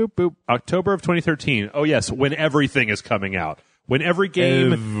boop boop boop. October of 2013. Oh yes, when everything is coming out. When every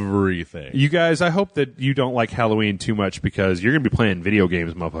game. Everything. You guys, I hope that you don't like Halloween too much because you're gonna be playing video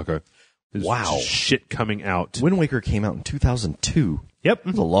games, motherfucker. There's Wow. shit coming out. Wind Waker came out in 2002. Yep. It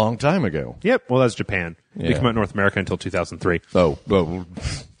was a long time ago. Yep. Well, that's Japan. They Yeah. come out in North America until 2003. Oh, well,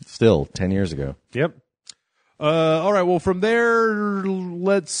 still 10 years ago. Yep. All right. Well, from there,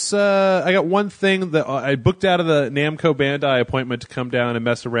 let's. I got one thing that I booked out of the Namco Bandai appointment to come down and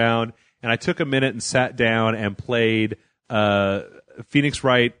mess around, and I took a minute and sat down and played Phoenix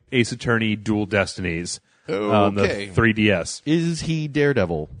Wright Ace Attorney Dual Destinies on the Okay. 3DS. Is he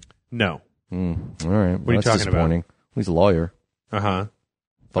Daredevil? No. All right. What are you talking about? He's a lawyer. Uh-huh.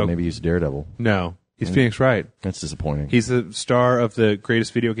 Thought maybe he's Daredevil. No. He's Phoenix Wright. That's disappointing. He's the star of the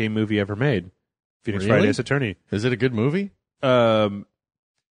greatest video game movie ever made. Phoenix Wright Really? Ace Attorney. Is it a good movie?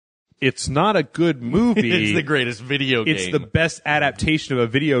 It's not a good movie. It's the greatest video game. It's the best adaptation of a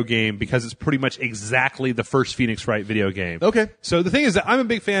video game because it's pretty much exactly the first Phoenix Wright video game. Okay. So the thing is that I'm a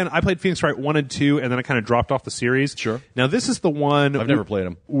big fan. I played Phoenix Wright 1 and 2, and then I kind of dropped off the series. Sure. Now this is the one. I've never played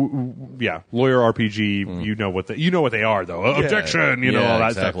him. Yeah, lawyer RPG. You know what they are though. Objection. You know all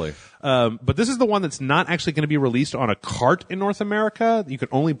that exactly. stuff. But this is the one that's not actually going to be released on a cart in North America. You can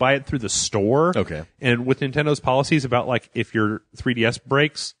only buy it through the store. Okay. And with Nintendo's policies about like if your 3DS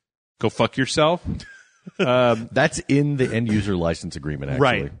breaks, go fuck yourself. That's in the end user license agreement, actually.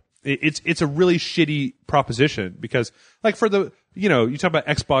 Right. It's a really shitty proposition because like for the, you talk about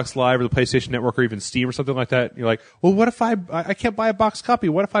Xbox Live or the PlayStation Network or even Steam or something like that. You're like, well, what if I can't buy a box copy?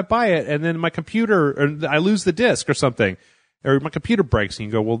 What if I buy it and then my computer, or I lose the disc or something, or my computer breaks, and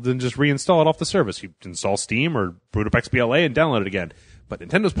you go, well, then just reinstall it off the service. You install Steam or boot up XBLA and download it again. But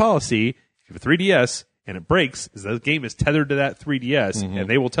Nintendo's policy, if you have a 3DS and it breaks, is that the game is tethered to that 3DS, and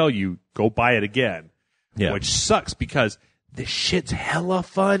they will tell you, go buy it again. Yeah. Which sucks because this shit's hella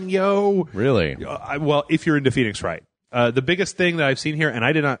fun, yo. Really? Well, if you're into Phoenix Wright. The biggest thing that I've seen here, and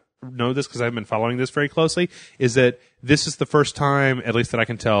I did not know this because I've been following this very closely, is that this is the first time, at least that I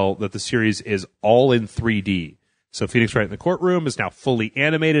can tell, that the series is all in 3D. So Phoenix Wright in the Courtroom is now fully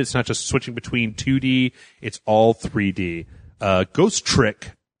animated. It's not just switching between 2D. It's all 3D. Ghost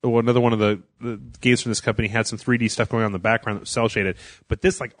Trick, another one of the games from this company, had some 3D stuff going on in the background that was cel shaded. But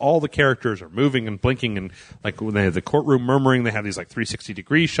this, like, all the characters are moving and blinking, and like when they have the courtroom murmuring, they have these like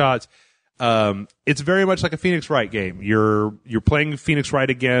 360-degree shots. It's very much like a Phoenix Wright game. You're playing Phoenix Wright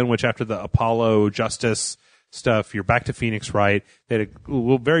again, which after the Apollo Justice stuff, you're back to Phoenix Wright. They had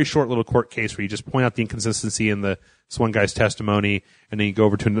a very short little court case where you just point out the inconsistency in this one guy's testimony, and then you go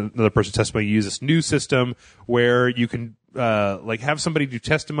over to another person's testimony. You use this new system where you can like have somebody do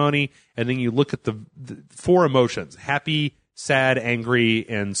testimony, and then you look at the four emotions: happy, sad, angry,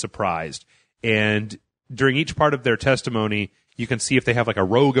 and surprised. And during each part of their testimony, you can see if they have like a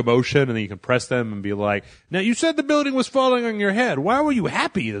rogue emotion, and then you can press them and be like, now you said the building was falling on your head. Why were you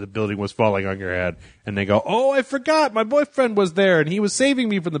happy that the building was falling on your head? And they go, oh, I forgot. My boyfriend was there and he was saving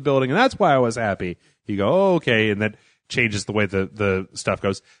me from the building, and that's why I was happy. You go, oh, okay. And that changes the way the stuff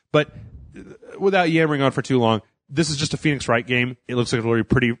goes. But without yammering on for too long, this is just a Phoenix Wright game. It looks like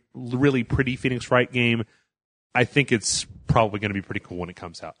a really pretty Phoenix Wright game. I think it's probably going to be pretty cool when it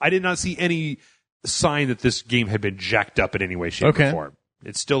comes out. I did not see any sign that this game had been jacked up in any way, shape, or form.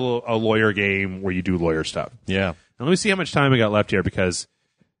 It's still a lawyer game where you do lawyer stuff. Yeah. Now let me see how much time we got left here, because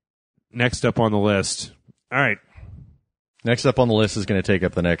next up on the list. All right. Next up on the list is going to take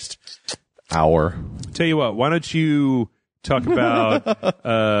up the next hour. Tell you what, why don't you talk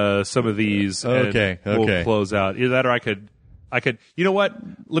about some of these? Okay. We'll close out. Either that, or I could. You know what?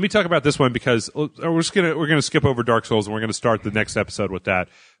 Let me talk about this one, because we're gonna skip over Dark Souls, and we're gonna start the next episode with that.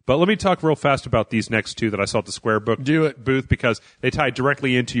 But let me talk real fast about these next two that I saw at the Square Book Do it. booth, because they tie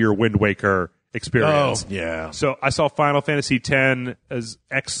directly into your Wind Waker experience. Oh, yeah. So I saw Final Fantasy X as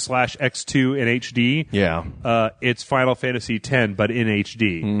X/X2 in HD. Yeah. It's Final Fantasy X, but in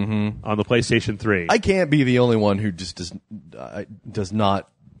HD on the PlayStation 3. I can't be the only one who just does not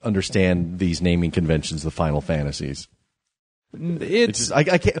understand these naming conventions of Final Fantasies. It's just,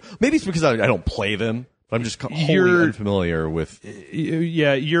 I can't. Maybe it's because I don't play them. But I'm just wholly unfamiliar with.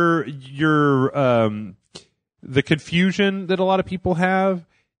 Yeah, you're the confusion that a lot of people have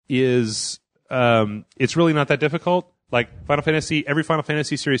is it's really not that difficult. Like every Final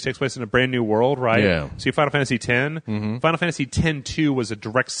Fantasy series takes place in a brand new world, right? Yeah. So Final Fantasy X, Final Fantasy X-2 was a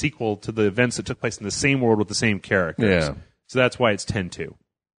direct sequel to the events that took place in the same world with the same characters. Yeah. So that's why it's X-2.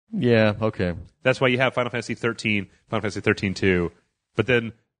 Yeah. Okay. That's why you have Final Fantasy 13, Final Fantasy 13-2, but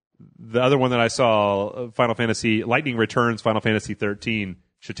then the other one that I saw, Final Fantasy Lightning Returns, Final Fantasy 13,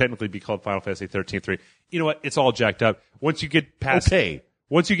 should technically be called Final Fantasy 13-3. You know what? It's all jacked up. Once you get past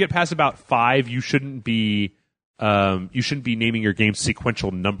about 5, you shouldn't be naming your game sequential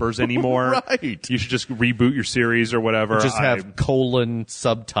numbers anymore. Right. You should just reboot your series or whatever. Just have colon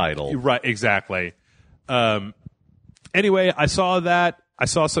subtitle. Right. Exactly. Anyway, I saw that.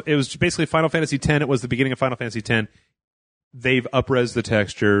 It was basically Final Fantasy X. It was the beginning of Final Fantasy X. They've up-res the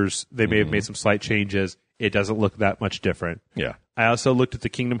textures. They may have made some slight changes. It doesn't look that much different. Yeah. I also looked at the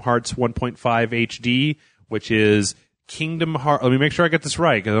Kingdom Hearts 1.5 HD, which is Kingdom Hearts. Let me make sure I get this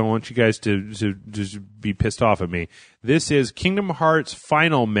right because I don't want you guys to be pissed off at me. This is Kingdom Hearts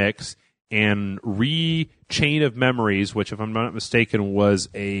Final Mix and Chain of Memories, which, if I'm not mistaken, was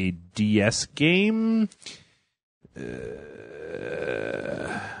a DS game.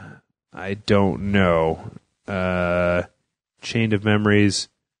 I don't know. Chain of Memories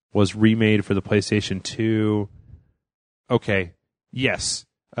was remade for the PlayStation 2. Okay. Yes.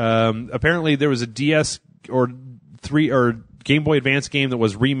 Apparently there was a DS or 3 or Game Boy Advance game that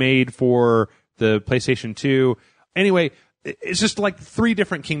was remade for the PlayStation 2. Anyway, it's just like 3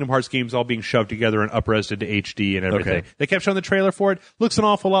 different Kingdom Hearts games all being shoved together and up-resed into HD and everything. Okay. They kept showing the trailer for it. Looks an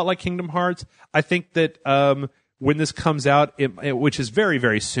awful lot like Kingdom Hearts. I think that when this comes out, which is very,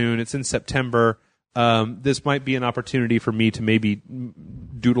 very soon, it's in September, this might be an opportunity for me to maybe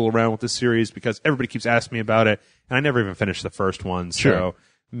doodle around with this series because everybody keeps asking me about it, and I never even finished the first one. Sure. So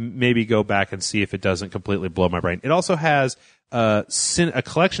maybe go back and see if it doesn't completely blow my brain. It also has a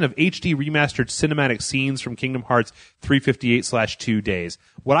collection of HD remastered cinematic scenes from Kingdom Hearts 358/2 days.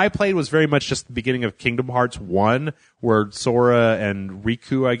 What I played was very much just the beginning of Kingdom Hearts 1, where Sora and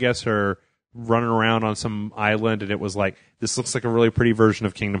Riku, I guess, are running around on some island, and it was like, this looks like a really pretty version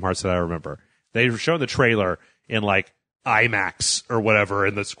of Kingdom Hearts that I remember. They were showing the trailer in like IMAX or whatever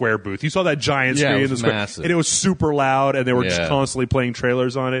in the Square booth. You saw that giant screen in the Square, massive. and it was super loud, and they were just constantly playing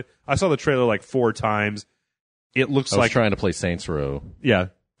trailers on it. I saw the trailer like 4 times. It looks I was like trying to play Saints Row. Yeah,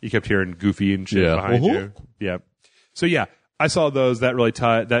 you kept hearing Goofy and shit behind you. Yeah, so yeah, I saw those. That really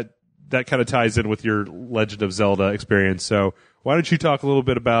that kind of ties in with your Legend of Zelda experience. So why don't you talk a little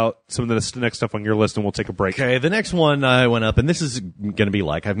bit about some of the next stuff on your list, and we'll take a break. Okay, the next one I went up, and this is going to be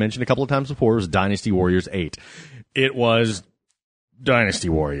like I've mentioned a couple of times before, was Dynasty Warriors 8. It was Dynasty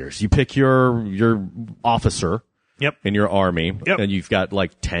Warriors. You pick your officer in your army, and you've got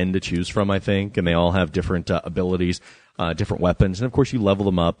like 10 to choose from, I think, and they all have different abilities, different weapons, and of course you level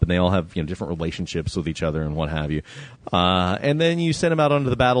them up, and they all have different relationships with each other and what have you. And then you send them out onto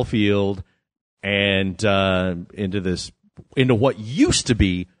the battlefield and into what used to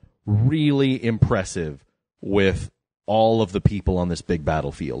be really impressive with all of the people on this big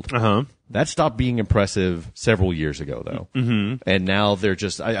battlefield. That stopped being impressive several years ago, though. And now they're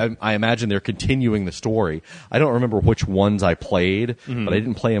just, I imagine they're continuing the story. I don't remember which ones I played, but I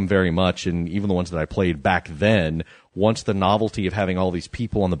didn't play them very much. And even the ones that I played back then, once the novelty of having all these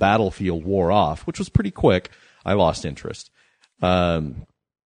people on the battlefield wore off, which was pretty quick, I lost interest. But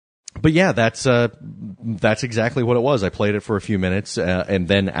yeah, that's exactly what it was. I played it for a few minutes, and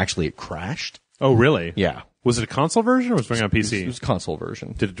then actually it crashed. Oh, really? Yeah. Was it a console version or was it running on PC? It was a console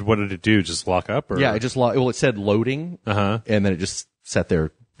version. What did it do? Just lock up? Or? Yeah, it said loading, and then it just sat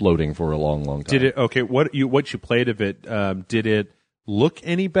there loading for a long, long time. Did it? Okay, what you played of it? Did it look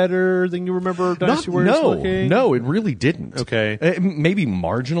any better than you remember Dynasty Warriors looking? No, it really didn't. Okay, maybe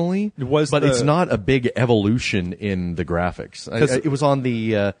marginally, but it's not a big evolution in the graphics. It was on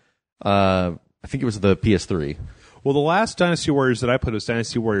the, I think it was the PS3. Well, the last Dynasty Warriors that I played was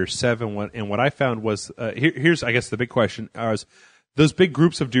Dynasty Warriors 7, and what I found was, here's, I guess, the big question, is those big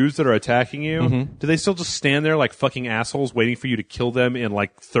groups of dudes that are attacking you, do they still just stand there like fucking assholes waiting for you to kill them in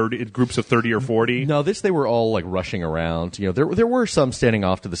like groups of 30 or 40? No, they were all like rushing around. There were some standing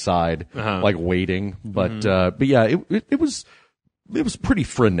off to the side, like waiting, but yeah, it was pretty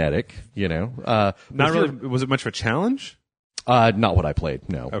frenetic, you know. Not really. Was it much of a challenge? Not what I played.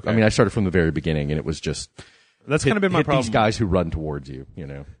 No. Okay. I mean, I started from the very beginning, and it was just. That's kind of been my problem. These guys who run towards you, you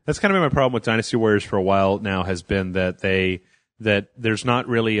know. That's kind of been my problem with Dynasty Warriors for a while now. Has been that there's not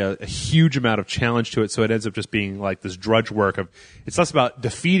really a huge amount of challenge to it, so it ends up just being like this drudge work of. It's less about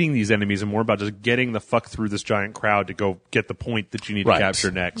defeating these enemies and more about just getting the fuck through this giant crowd to go get the point that you need to capture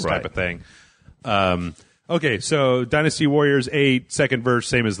next, type of thing. Okay, so Dynasty Warriors 8, second verse,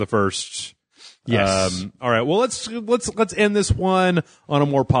 same as the first. Yes. All right. Well, let's end this one on a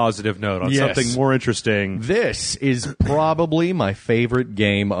more positive note, on something more interesting. This is probably my favorite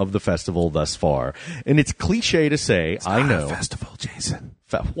game of the festival thus far, and it's cliche to say. I know. Festival, Jason.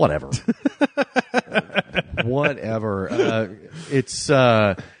 Whatever. Whatever. It's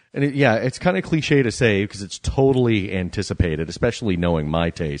it's kind of cliche to say because it's totally anticipated, especially knowing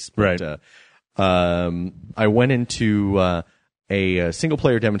my taste. But, right. I went into a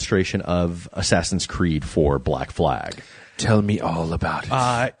single-player demonstration of Assassin's Creed 4 Black Flag. Tell me all about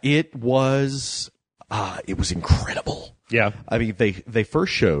it. It was incredible. Yeah. I mean, they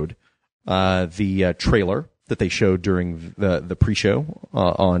first showed the trailer that they showed during the pre-show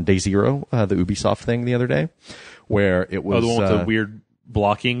on Day Zero, the Ubisoft thing the other day, where it was the one with the weird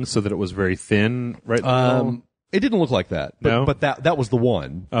blocking so that it was very thin, right? It didn't look like that, but that was the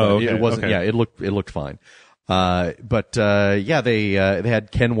one. Oh, okay. It wasn't. Okay. Yeah, it looked fine. They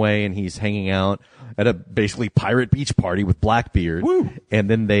had Kenway, and he's hanging out at a basically pirate beach party with Blackbeard. Woo! And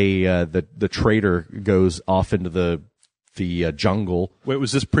then the trader goes off into the jungle. Wait,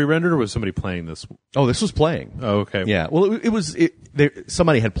 was this pre-rendered or was somebody playing this? Oh, this was playing. Oh, okay. Yeah. Well,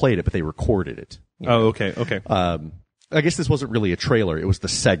 somebody had played it, but they recorded it. Oh, okay. Okay. I guess this wasn't really a trailer. It was the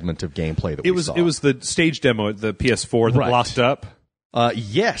segment of gameplay that we saw. It was the stage demo at the PS4 that locked up.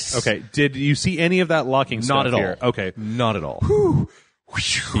 Yes. Okay. Did you see any of that locking stuff Not at here? all. Okay. Not at all. Whew.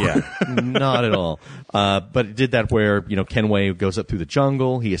 Yeah, not at all. But it did that where, Kenway goes up through the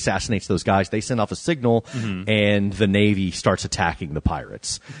jungle, he assassinates those guys, they send off a signal, and the Navy starts attacking the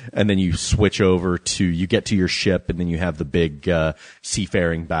pirates. And then you switch over you get to your ship, and then you have the big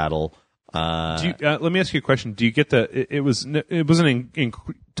seafaring battle. Let me ask you a question. Do you get it wasn't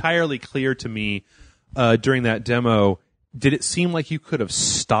entirely clear to me during that demo. Did it seem like you could have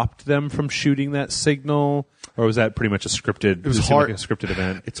stopped them from shooting that signal, or was that pretty much a scripted? It was like a scripted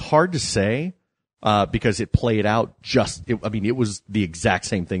event. It's hard to say because it played out it was the exact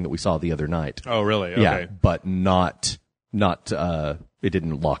same thing that we saw the other night. Oh, really? Okay. Yeah, but not. It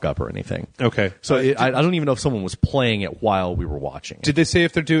didn't lock up or anything. Okay. So I don't even know if someone was playing it while we were watching. Did they say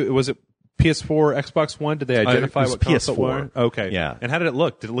if was it PS4, Xbox One? Did they identify what console PS4. were? Okay. Yeah. And how did it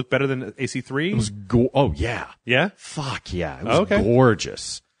look? Did it look better than AC3? It was oh yeah. Yeah? Fuck yeah. It was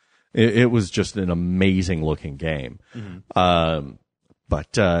gorgeous. It was just an amazing looking game. Mm-hmm.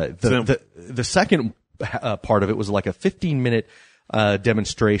 But the second part of it was like a 15-minute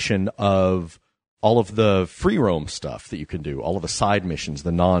demonstration of all of the free roam stuff that you can do, all of the side missions,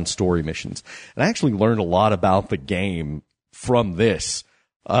 the non-story missions. And I actually learned a lot about the game from this.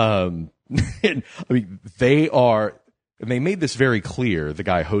 And, I mean, they made this very clear, the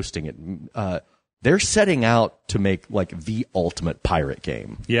guy hosting it. They're setting out to make like the ultimate pirate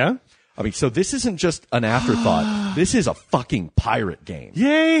game. Yeah? I mean, so this isn't just an afterthought. This is a fucking pirate game.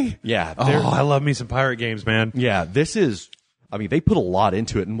 Yay! Yeah. I love me some pirate games, man. Yeah, they put a lot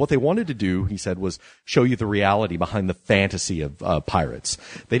into it, and what they wanted to do, he said, was show you the reality behind the fantasy of pirates.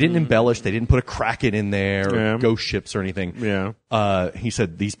 They didn't embellish, they didn't put a Kraken in there, or ghost ships or anything. Yeah. He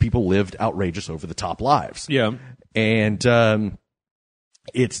said these people lived outrageous over-the-top lives. Yeah. And the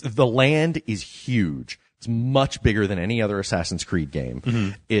land is huge. It's much bigger than any other Assassin's Creed game.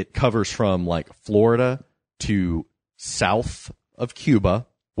 Mm-hmm. It covers from, like, Florida to south of Cuba,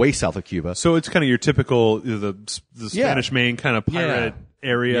 way south of Cuba. So it's kind of your typical the Spanish Main kind of pirate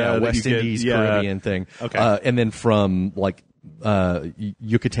area, that West Indies, Caribbean thing. Okay, and then from like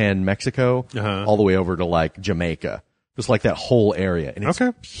Yucatan, Mexico, all the way over to like Jamaica, just like that whole area, and it's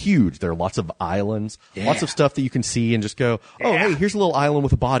huge. There are lots of islands, lots of stuff that you can see, and just go, oh, hey, here's a little island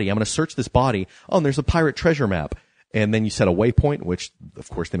with a body. I'm going to search this body. Oh, and there's a pirate treasure map. And then you set a waypoint, which, of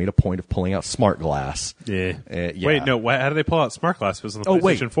course, they made a point of pulling out Smart Glass. Yeah. Wait, no. How did they pull out Smart Glass? It was on the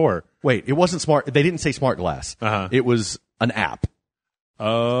PlayStation 4. Wait, it wasn't Smart. They didn't say Smart Glass. It was an app.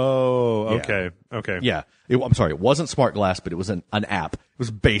 Oh, okay. Yeah. Okay. Yeah. I'm sorry. It wasn't Smart Glass, but it was an app. It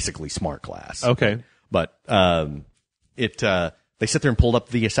was basically Smart Glass. Okay. But they sit there and pulled up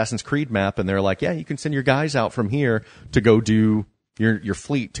the Assassin's Creed map, and they're like, yeah, you can send your guys out from here to go do your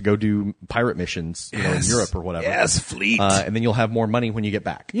fleet to go do pirate missions, in Europe or whatever. Yes, fleet. And then you'll have more money when you get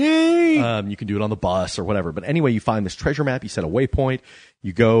back. Yay! You can do it on the bus or whatever. But anyway, you find this treasure map, you set a waypoint,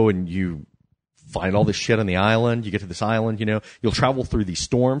 you go and you find all this shit on the island. You get to this island, you'll travel through these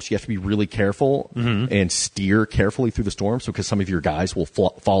storms. You have to be really careful and steer carefully through the storms because some of your guys will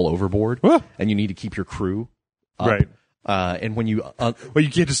fall overboard and you need to keep your crew up. Right. And when you, well, you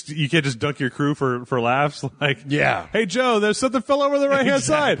can't just dunk your crew for laughs. Like, yeah. Hey, Joe, there's something fell over the right hand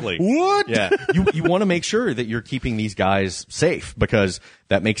side. What? Yeah. You want to make sure that you're keeping these guys safe because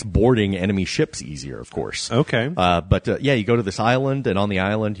that makes boarding enemy ships easier, of course. Okay. But you go to this island, and on the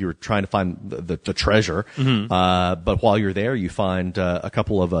island, you're trying to find the treasure. But while you're there, you find a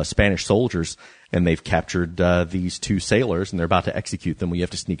couple of Spanish soldiers, and they've captured these two sailors, and they're about to execute them. You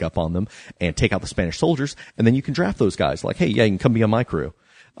have to sneak up on them and take out the Spanish soldiers, and then you can draft those guys. Like, hey, yeah, you can come be on my crew.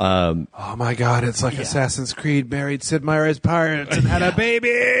 Oh my God, it's like Assassin's Creed married Sid Meier's pirates and had a baby.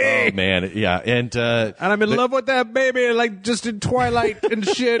 Oh man, yeah, and I'm in love with that baby, like just in Twilight and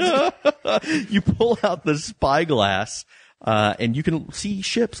shit. You pull out the spyglass, and you can see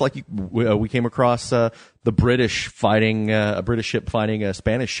ships. Like we came across the British fighting a British ship fighting a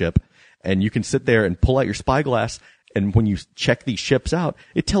Spanish ship, and you can sit there and pull out your spyglass. And when you check these ships out,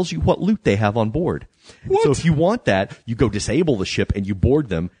 it tells you what loot they have on board. What? So if you want that, you go disable the ship and you board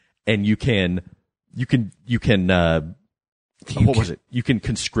them, and you can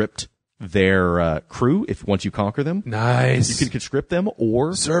conscript their crew once you conquer them. Nice. You can conscript them,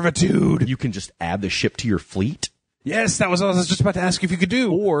 or servitude. You can just add the ship to your fleet. Yes, that was what I was just about to ask you if you could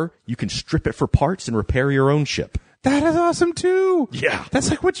do. Or you can strip it for parts and repair your own ship. That is awesome too. Yeah. That's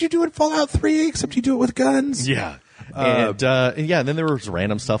like what you do in Fallout 3, except you do it with guns. Yeah. And then there was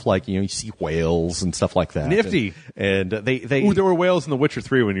random stuff like, you see whales and stuff like that. Nifty. And they Ooh, there were whales in The Witcher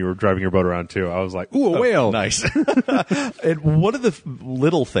 3 when you were driving your boat around too. I was like, ooh, a whale. Nice. And one of the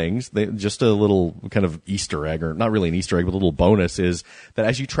little things, just a little kind of Easter egg, or not really an Easter egg, but a little bonus, is that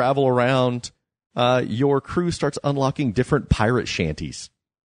as you travel around, your crew starts unlocking different pirate shanties.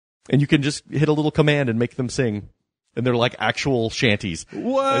 And you can just hit a little command and make them sing. And they're like actual shanties.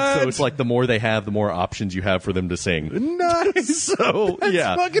 What? And so it's like the more they have, the more options you have for them to sing. Nice. So,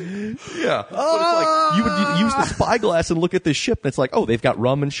 yeah. Fucking... Yeah. But it's like, you would use the spyglass and look at this ship, and it's like, oh, they've got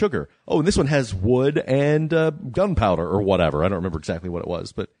rum and sugar. Oh, and this one has wood and gunpowder or whatever. I don't remember exactly what it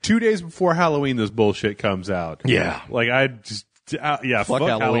was, but 2 days before Halloween, this bullshit comes out. Yeah. Like, I just... fuck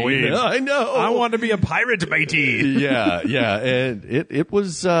Halloween. I know. I want to be a pirate, matey. Yeah. And it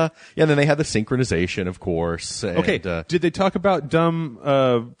was, and then they had the synchronization, of course. And, okay. Did they talk about dumb,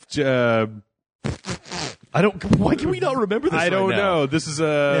 why can we not remember this? I don't know. This is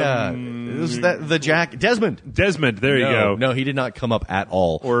this is the Jack Desmond. There you go. No, he did not come up at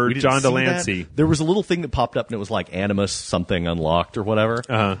all. Or John Delancey. There was a little thing that popped up, and it was like Animus something unlocked or whatever.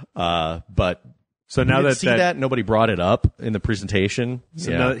 But so now that nobody brought it up in the presentation.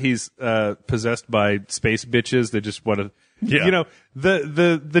 So now that he's possessed by space bitches, they just want to. Yeah.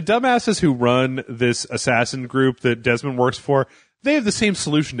 The dumbasses who run this assassin group that Desmond works for, they have the same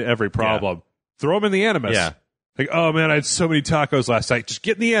solution to every problem. Yeah. Throw them in the Animus. Yeah. Like, oh man, I had so many tacos last night. Just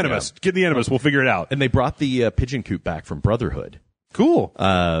get in the Animus. Yeah. Get in the Animus. We'll figure it out. And they brought the pigeon coop back from Brotherhood. Cool.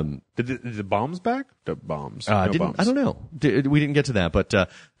 Did the bombs back? The bombs. Bombs. I don't know. We didn't get to that, but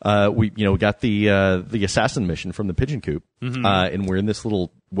we got the assassin mission from the pigeon coop, and we're in this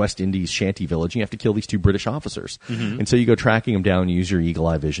little West Indies shanty village. And you have to kill these two British officers, and so you go tracking them down. You use your eagle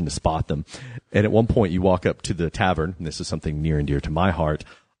eye vision to spot them, and at one point you walk up to the tavern. And this is something near and dear to my heart.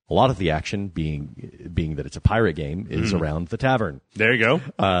 A lot of the action, being that it's a pirate game, is around the tavern. There you go.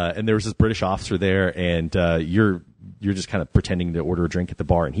 And there was this British officer there, and you're just kind of pretending to order a drink at the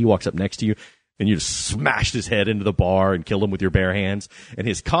bar, and he walks up next to you, and you just smashed his head into the bar and killed him with your bare hands, and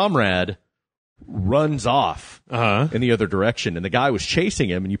his comrade runs off in the other direction, and the guy was chasing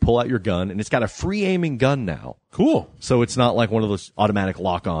him, and you pull out your gun, and it's got a free aiming gun now. Cool. So it's not like one of those automatic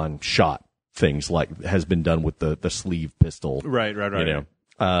lock-on shot things like has been done with the sleeve pistol. Right.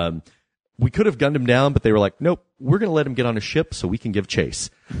 We could have gunned him down, but they were like, nope, we're going to let him get on a ship so we can give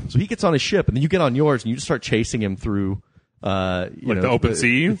chase. So he gets on his ship, and then you get on yours, and you just start chasing him through, the open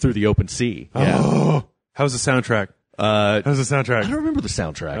sea? Through the open sea. Oh, yeah. How's the soundtrack? I don't remember the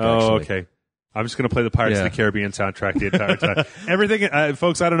soundtrack, Oh, actually. okay. I'm just going to play the Pirates of the Caribbean soundtrack the entire time. Everything,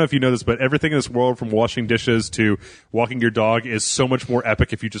 folks, I don't know if you know this, but everything in this world, from washing dishes to walking your dog, is so much more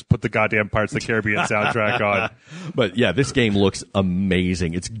epic if you just put the goddamn Pirates of the Caribbean soundtrack on. But yeah, this game looks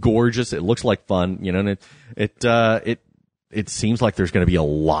amazing. It's gorgeous. It looks like fun, and it seems like there's going to be a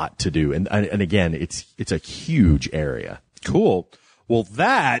lot to do. And again, it's a huge area. Cool. Well,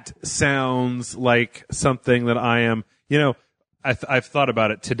 that sounds like something that I am, I've thought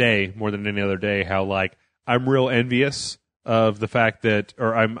about it today more than any other day. How like I'm real envious of the fact that,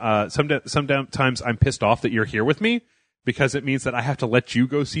 or I'm sometimes I'm pissed off that you're here with me because it means that I have to let you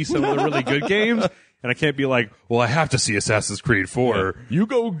go see some of the really good games. And I can't be like, well, I have to see Assassin's Creed 4. Yeah. You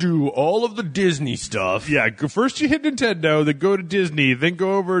go do all of the Disney stuff. Yeah, first you hit Nintendo, then go to Disney, then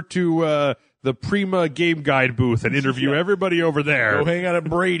go over to the Prima Game Guide booth and interview everybody over there. Go hang out at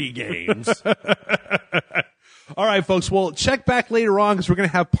Brady Games. All right, folks. Well, check back later on because we're going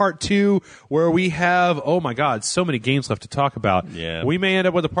to have part 2 where we have, oh my God, so many games left to talk about. Yeah. We may end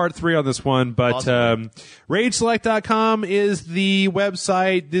up with a part 3 on this one, but RageSelect.com is the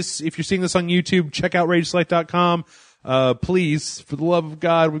website. If you're seeing this on YouTube, check out RageSelect.com. Please, for the love of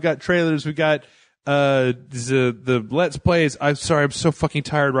God, we've got trailers, we've got the Let's Plays. I'm sorry, I'm so fucking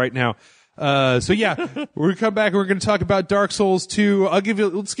tired right now. So yeah, we're gonna come back and we're gonna talk about Dark Souls 2.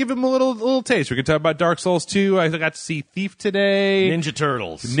 Let's give him a little taste. We're gonna talk about Dark Souls 2. I got to see Thief today. Ninja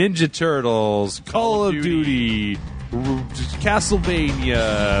Turtles. Call of Duty.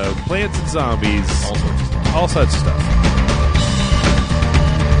 Castlevania. Plants and Zombies. All sorts of stuff. All sorts of stuff.